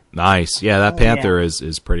Panther. Nice. Yeah, that Panther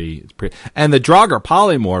is pretty. And the Draugr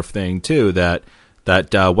polymorph thing, too, that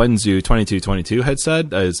Wenzu2222 had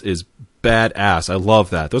said is badass. I love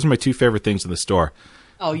that. Those are my two favorite things in the store.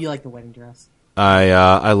 Oh, you like the wedding dress?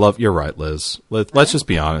 I love. You're right, Liz. Let's just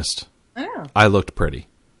be honest. I know. I looked pretty.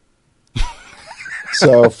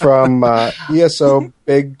 So from ESO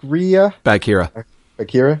Bagheera,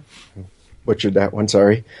 butchered that one,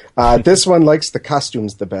 sorry. This one likes the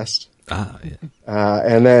costumes the best. Yeah.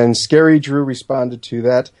 And then Scary Drew responded to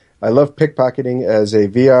that. I love pickpocketing as a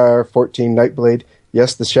VR 14 Nightblade.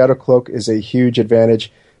 Yes, the Shadow Cloak is a huge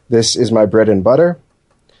advantage. This is my bread and butter.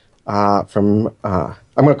 I'm going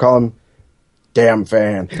to call him Damn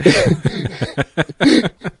Fan.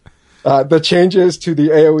 The changes to the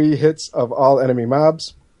AoE hits of all enemy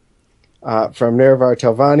mobs. From Nerevar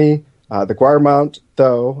Telvani, the Guar mount,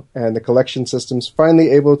 though, and the collection systems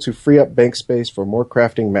finally able to free up bank space for more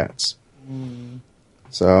crafting mats.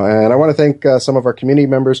 So, and I want to thank some of our community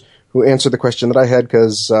members who answered the question that I had,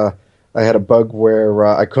 because I had a bug where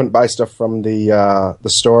I couldn't buy stuff from the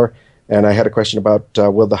store, and I had a question about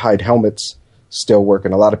will the hide helmets still work,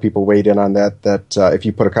 and a lot of people weighed in on that if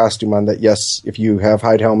you put a costume on, that yes, if you have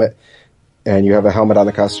hide helmet and you have a helmet on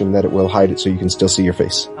the costume, that it will hide it so you can still see your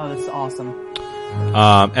face. Oh, that's awesome.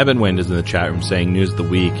 Evan Wind is in the chat room saying news of the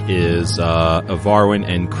week is Evarwyn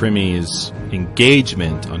and Crimmy's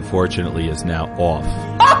engagement, unfortunately, is now off.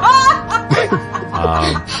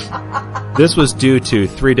 This was due to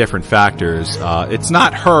 3 different factors. It's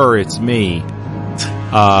not her, it's me.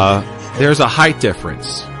 There's a height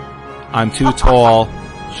difference. I'm too tall.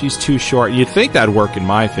 She's too short. You'd think that'd work in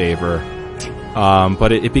my favor,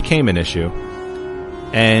 but it became an issue.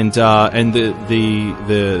 And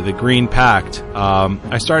the Green Pact.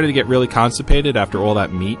 I started to get really constipated after all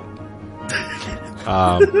that meat.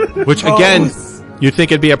 Which again, you'd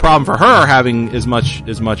think it'd be a problem for her having as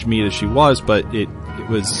much meat as she was, but it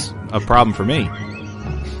was a problem for me.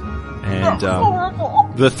 And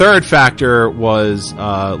the third factor was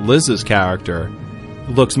Liz's character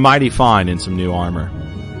looks mighty fine in some new armor.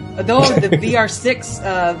 Though the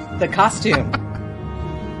VR6, the costume.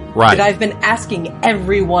 Right. That I've been asking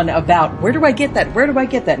everyone about. Where do I get that? Where do I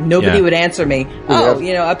get that? Nobody would answer me.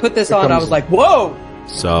 I put this on. I was like, whoa.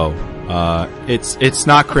 So it's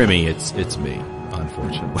not Crimmy. It's me,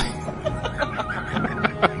 unfortunately.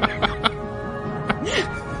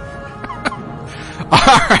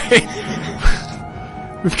 All right.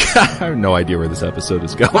 I have no idea where this episode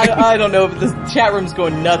is going. I don't know if the chat room's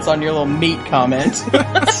going nuts on your little meat comment.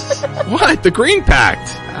 What? The Green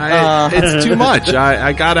Pact. It's too much.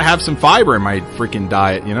 I gotta have some fiber in my freaking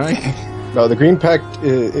diet, you know? No, the Green Pact,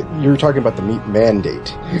 you're talking about the meat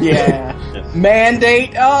mandate. Yeah.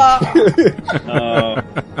 Mandate?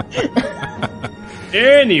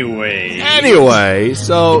 Anyway,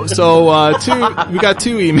 so we got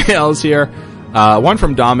 2 emails here. One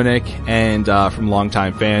from Dominic and from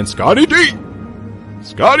longtime fan Scotty D.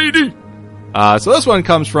 So this one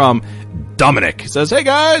comes from Dominic. It says, "Hey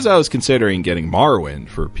guys, I was considering getting Morrowind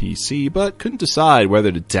for PC, but couldn't decide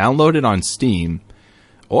whether to download it on Steam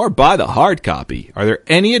or buy the hard copy. Are there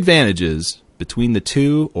any advantages between the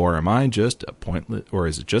two, or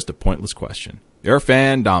is it just a pointless question? Your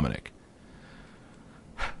fan, Dominic."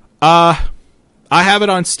 I have it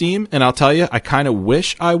on Steam, and I'll tell you, I kind of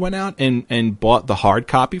wish I went out and bought the hard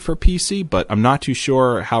copy for PC, but I'm not too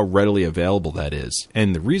sure how readily available that is.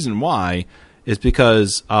 And the reason why is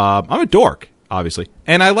because I'm a dork, obviously,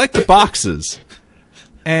 and I like the boxes.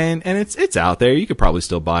 And it's out there. You could probably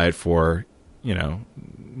still buy it for,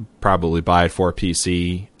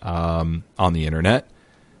 PC on the internet.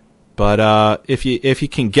 But if you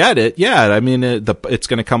can get it, yeah, I mean it's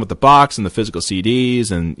going to come with the box and the physical CDs,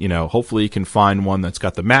 and hopefully you can find one that's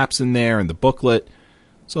got the maps in there and the booklet.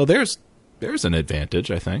 So there's an advantage,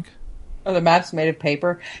 I think. Are the maps made of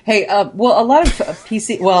paper? Hey, well, a lot of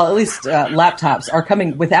PC, well, at least laptops are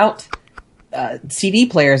coming without CD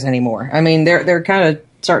players anymore. I mean, they're kind of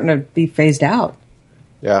starting to be phased out.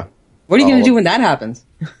 Yeah. What are you going to do when that happens?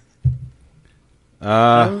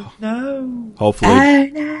 No.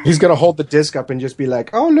 Hopefully. No. He's going to hold the disc up and just be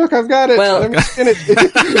like, "Oh, look, I've got it." Well, in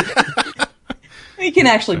it. You can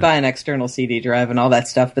actually buy an external CD drive and all that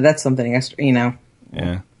stuff, but that's something extra,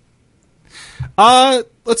 Yeah.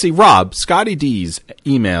 Let's see, Rob, Scotty D's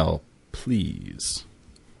email, please.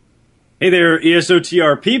 Hey there,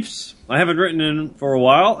 ESOTR peeps. I haven't written in for a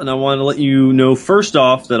while, and I want to let you know first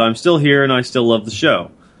off that I'm still here and I still love the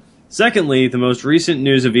show. Secondly, the most recent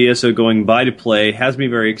news of ESO going buy to play has me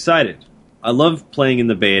very excited. I loved playing in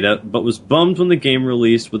the beta, but was bummed when the game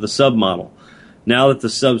released with a sub model. Now that the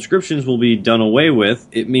subscriptions will be done away with,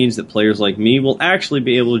 it means that players like me will actually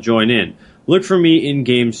be able to join in. Look for me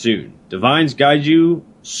in-game soon. Divines guide you,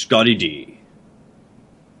 Scotty D.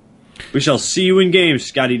 We shall see you in game,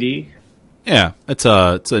 Scotty D. Yeah, it's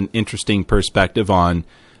an interesting perspective on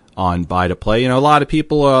buy to play. A lot of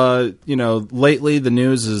people, lately the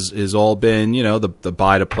news is all been, the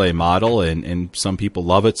buy to play model, and some people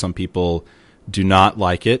love it, some people do not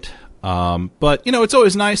like it. But it's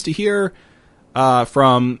always nice to hear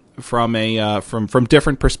from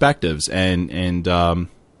different perspectives, and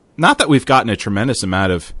not that we've gotten a tremendous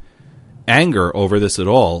amount of anger over this at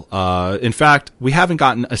all. In fact, we haven't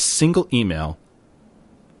gotten a single email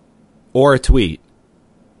or a tweet.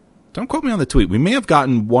 Don't quote me on the tweet. We may have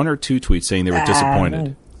gotten 1 or 2 tweets saying they were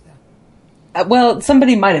disappointed. well,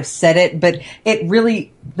 somebody might have said it, but it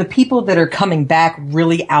really, the people that are coming back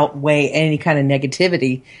really outweigh any kind of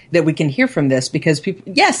negativity that we can hear from this, because people,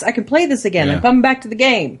 yes, I can play this again. Yeah. I'm coming back to the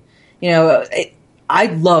game. I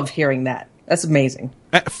love hearing that. That's amazing.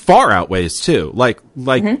 Far outweighs too. Like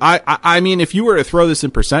I mean, if you were to throw this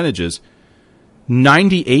in percentages,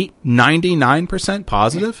 98, 99%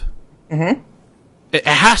 positive. Mm-hmm. It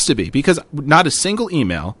has to be, because not a single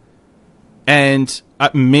email and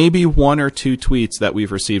maybe one or two tweets that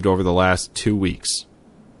we've received over the last 2 weeks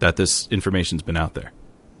that this information's been out there.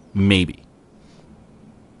 Maybe.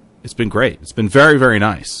 It's been great. It's been very, very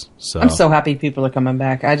nice. So I'm so happy people are coming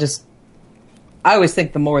back. I always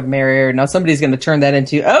think the more the merrier. Now somebody's going to turn that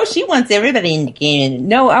into, oh, she wants everybody in the game.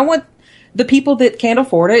 No, I want the people that can't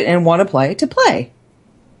afford it and want to play to play.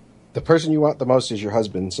 The person you want the most is your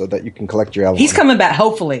husband, so that you can collect your alimony. He's coming back,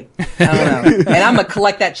 hopefully. I don't know. And I'm going to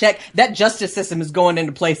collect that check. That justice system is going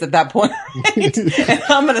into place at that point. Right? And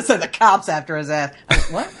I'm going to send the cops after his ass.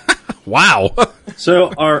 What? Wow.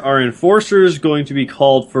 So are enforcers going to be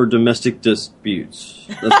called for domestic disputes?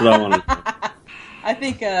 That's what I want to know. I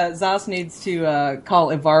think Zos needs to call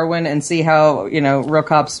Evarwyn and see how, real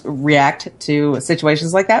cops react to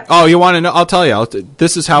situations like that. Oh, you want to know? I'll tell you.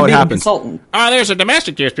 This is how it happens. Consultant. Oh, there's a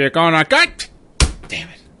domestic dispute going on. God damn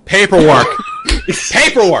it. Paperwork.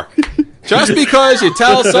 Paperwork. Just because you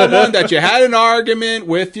tell someone that you had an argument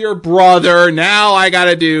with your brother, now I got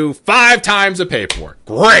to do 5 times the paperwork.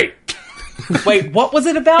 Great. Wait, what was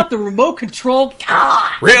it about? The remote control?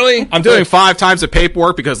 God. Really? I'm doing 5 times the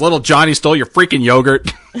paperwork because little Johnny stole your freaking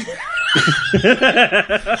yogurt.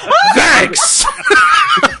 Thanks.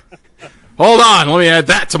 Hold on, let me add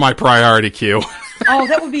that to my priority queue. Oh,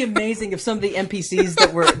 that would be amazing if some of the NPCs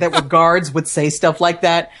that were guards would say stuff like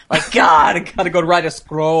that. Like, God, I gotta go write a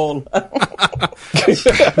scroll.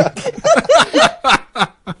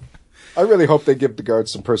 I really hope they give the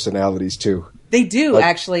guards some personalities too. They do,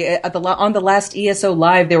 actually. On the last ESO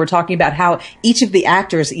Live, they were talking about how each of the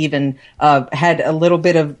actors even had a little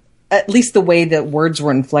bit of, at least the way that words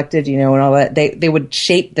were inflected, and all that. They would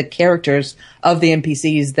shape the characters of the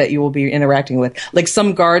NPCs that you will be interacting with. Like,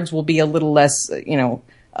 some guards will be a little less, a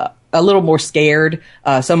little more scared.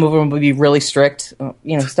 Some of them will be really strict,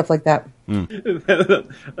 stuff like that.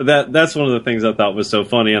 That's one of the things I thought was so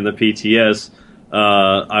funny on the PTS.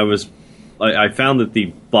 I found that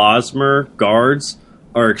the Bosmer guards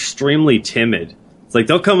are extremely timid. It's like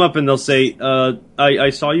they'll come up and they'll say, I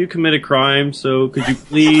saw you commit a crime, so could you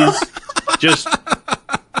please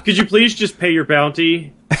just pay your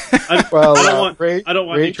bounty? I don't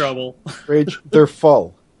want any trouble. Rage, they're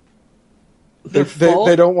full. They're full?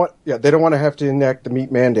 They don't want to have to enact the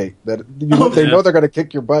meat mandate. They know they're going to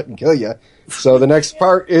kick your butt and kill you. So the next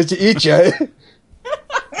part is to eat you.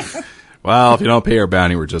 Well, if you don't pay your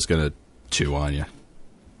bounty, we're just going to chew on you.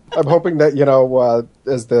 I'm hoping that,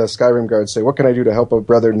 as the Skyrim guards say, what can I do to help a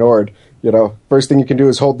brother Nord? First thing you can do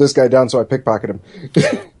is hold this guy down so I pickpocket him.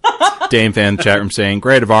 Dame fan in the chat room saying,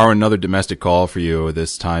 great, Evarwyn, another domestic call for you.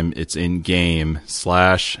 This time it's in game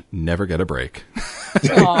 / never get a break.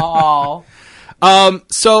 Aww.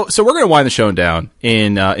 So we're going to wind the show down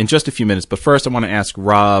in just a few minutes. But first I want to ask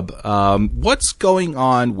Rob, what's going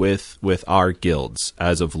on with our guilds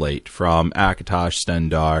as of late from Akatosh,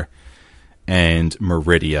 Stendar, and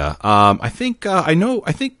Meridia? I think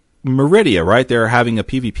Meridia, right? They're having a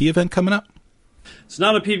PvP event coming up. It's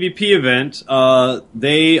not a PvP event.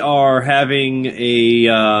 They are having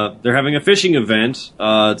a fishing event.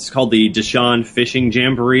 It's called the Deshaun Fishing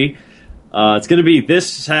Jamboree. It's going to be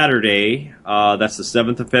this Saturday. That's the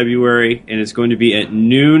 7th of February, and it's going to be at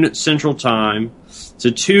noon Central Time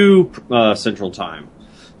to 2 Central Time.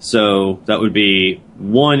 So that would be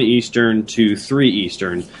 1 Eastern to 3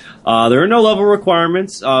 Eastern. There are no level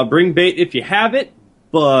requirements. Bring bait if you have it,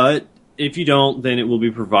 but if you don't, then it will be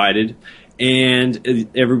provided. And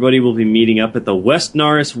everybody will be meeting up at the West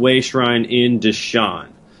Naris Way Shrine in Deshaun.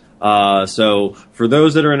 So for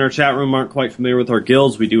those that are in our chat room aren't quite familiar with our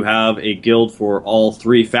guilds, we do have a guild for all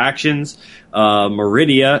 3 factions.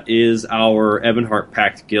 Meridia is our Ebonheart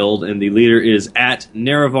Pact guild, and the leader is at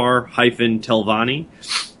Nerevar-Telvani.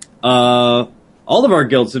 All of our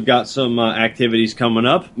guilds have got some activities coming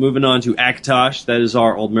up. Moving on to Akatosh, that is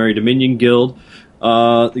our Old Mary Dominion guild.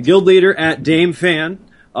 The guild leader at Dame Fan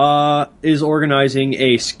is organizing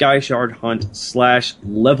a Sky Shard Hunt /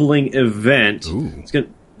 leveling event.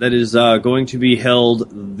 That is going to be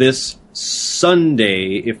held this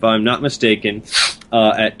Sunday, if I'm not mistaken,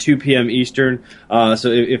 at 2 p.m. Eastern.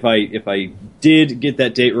 So if I did get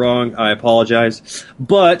that date wrong, I apologize.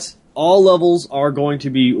 But all levels are going to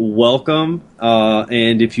be welcome,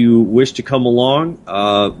 and if you wish to come along,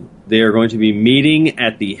 they are going to be meeting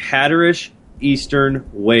at the Hatterish Eastern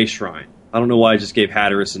Way Shrine. I don't know why I just gave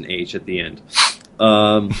Hatteras an H at the end.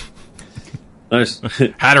 Nice.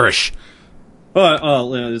 Hatterish.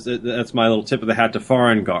 That's my little tip of the hat to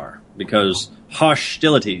Farengar, because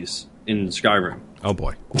hostilities in Skyrim. Oh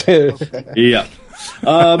boy. Yeah.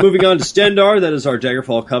 Moving on to Stendar, that is our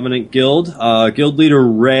Daggerfall Covenant guild. Guild leader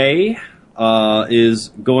Ray is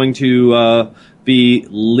going to be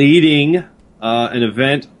leading an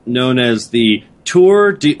event known as the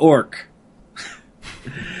Tour de Orc.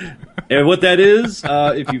 And what that is,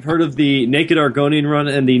 if you've heard of the Naked Argonian run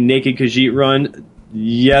and the Naked Khajiit run,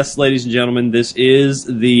 yes, ladies and gentlemen, this is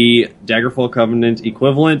the Daggerfall Covenant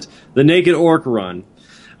equivalent, the Naked Orc run.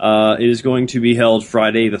 It is going to be held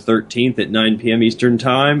Friday the 13th at 9 p.m. Eastern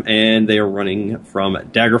Time, and they are running from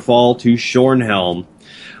Daggerfall to Shornhelm.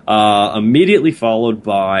 Immediately followed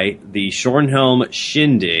by the Shornhelm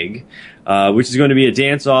Shindig, which is going to be a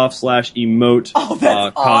dance-off / emote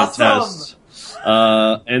contest.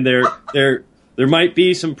 Awesome. And there might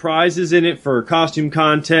be some prizes in it for costume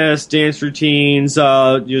contests, dance routines,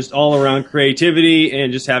 just all-around creativity,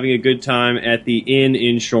 and just having a good time at the inn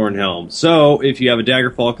in Shornhelm. So, if you have a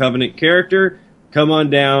Daggerfall Covenant character, come on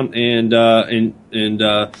down and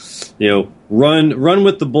run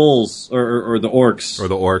with the bulls or the orcs Or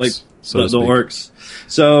the orcs. Like, so the orcs.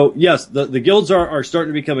 So yes, the guilds are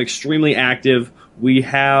starting to become extremely active. We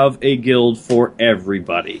have a guild for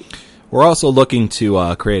everybody. We're also looking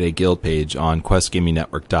to create a guild page on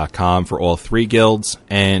QuestGamingNetwork.com for all 3 guilds.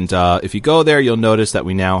 And if you go there, you'll notice that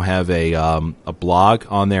we now have a blog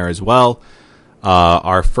on there as well.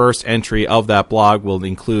 Our first entry of that blog will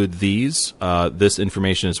include this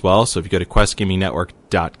information as well. So if you go to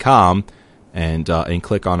QuestGamingNetwork.com and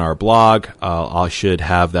click on our blog, I should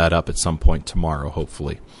have that up at some point tomorrow,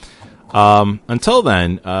 hopefully. Until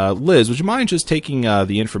then, Liz, would you mind just taking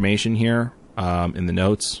the information here in the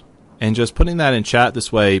notes and just putting that in chat?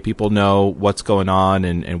 This way people know what's going on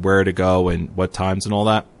and where to go and what times and all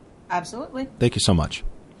that. Absolutely. Thank you so much.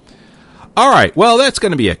 All right, well, that's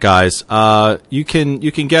going to be it, guys. You can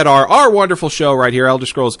get our wonderful show right here, Elder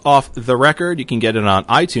Scrolls Off the Record. You can get it on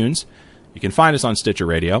iTunes. You can find us on Stitcher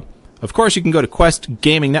Radio. Of course, you can go to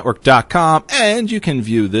QuestGamingNetwork.com, and you can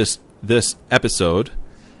view this episode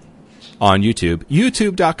on YouTube,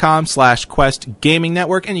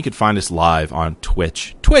 youtube.com/QuestGamingNetwork, and you can find us live on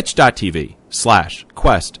Twitch,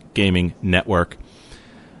 twitch.tv/QuestGamingNetwork.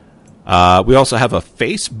 We also have a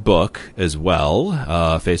Facebook as well,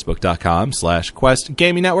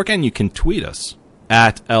 facebook.com/QuestGamingNetwork, and you can tweet us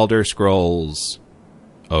at Elder Scrolls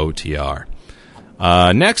OTR.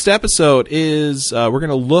 Next episode is, we're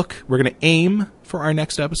going to aim for our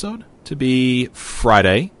next episode to be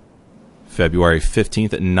Friday, February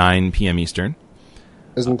 15th at 9 p.m. Eastern.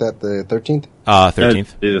 Isn't that the 13th?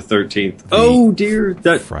 13th. The 13th. Oh, dear.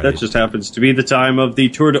 That just happens to be the time of the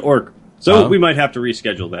Tour de Orc. So we might have to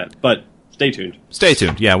reschedule that, but stay tuned. Stay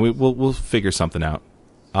tuned. Yeah, we'll figure something out.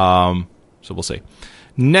 So we'll see.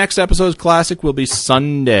 Next episode's classic will be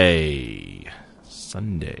Sunday.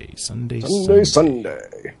 Sunday.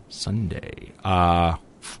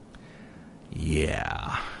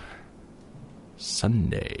 Yeah.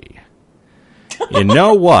 Sunday. You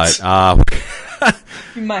know what? You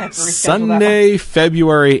might have to reschedule Sunday,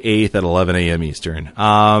 February 8th at 11 a.m. Eastern.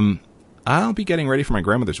 I'll be getting ready for my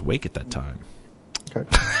grandmother's wake at that time. Okay.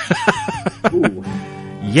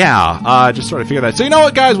 Yeah, just sort of figure that. So you know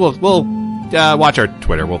what, guys? We'll watch our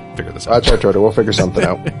Twitter. We'll figure this out. Watch our Twitter. We'll figure something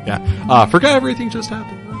out. Yeah. Forgot everything just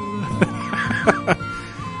happened.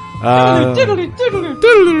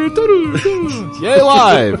 Yay,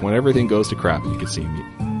 live! When everything goes to crap, you can see me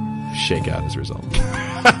shake out as a result.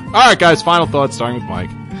 All right, guys. Final thoughts, starting with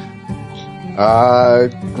Mike.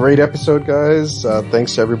 Great episode, guys.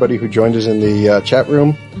 Thanks to everybody who joined us in the chat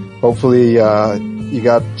room. Hopefully, you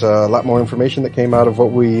got a lot more information that came out of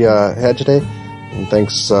what we had today. And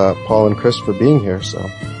thanks, Paul and Chris, for being here. So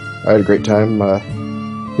I had a great time.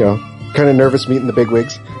 Kind of nervous meeting the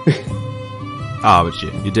bigwigs. But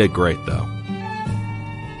you did great, though.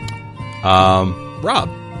 Rob,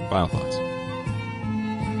 final thoughts.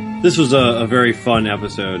 This was a very fun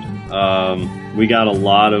episode. We got a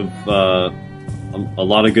lot of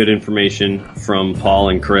good information from Paul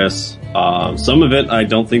and Chris. Some of it I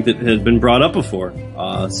don't think that had been brought up before.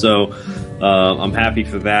 So I'm happy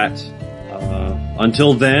for that.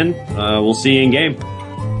 Until then, we'll see you in game.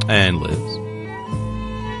 And Liz.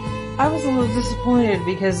 I was a little disappointed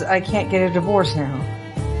because I can't get a divorce now.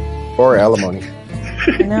 Or alimony.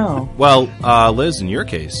 No. Well, Liz, in your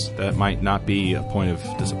case, that might not be a point of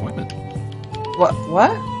disappointment. What?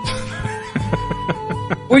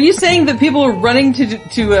 Well, you saying that people are running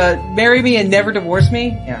to marry me and never divorce me?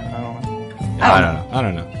 Yeah, I don't know. I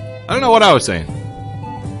don't know. I don't know what I was saying.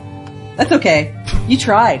 That's okay. You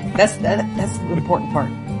tried. That's the important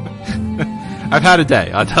part. I've had a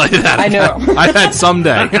day. I'll tell you that. I know. I've had some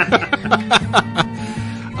day.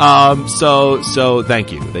 So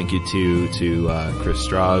thank you to Chris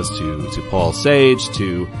Strasz, to Paul Sage,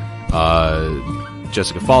 to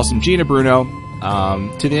Jessica Falsam, Gina Bruno,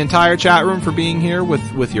 to the entire chat room for being here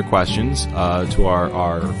with your questions, to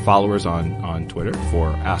our followers on Twitter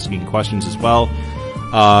for asking questions as well,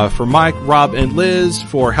 for Mike, Rob, and Liz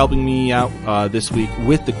for helping me out this week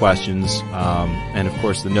with the questions, and of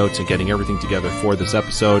course the notes and getting everything together for this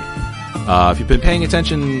episode. If you've been paying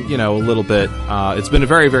attention, a little bit, it's been a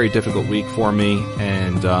very, very difficult week for me,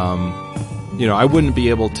 and I wouldn't be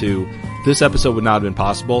able to. This episode would not have been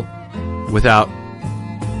possible without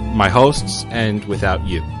my hosts and without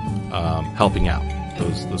you helping out.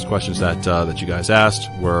 Those questions that you guys asked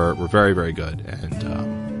were very, very good,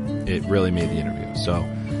 and it really made the interview. So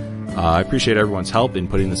I appreciate everyone's help in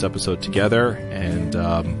putting this episode together, and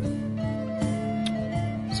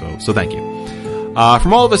so thank you.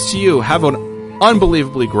 From all of us to you, have an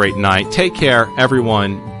unbelievably great night. Take care,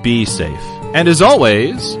 everyone. Be safe. And as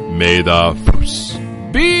always, may the Force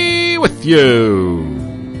be with you.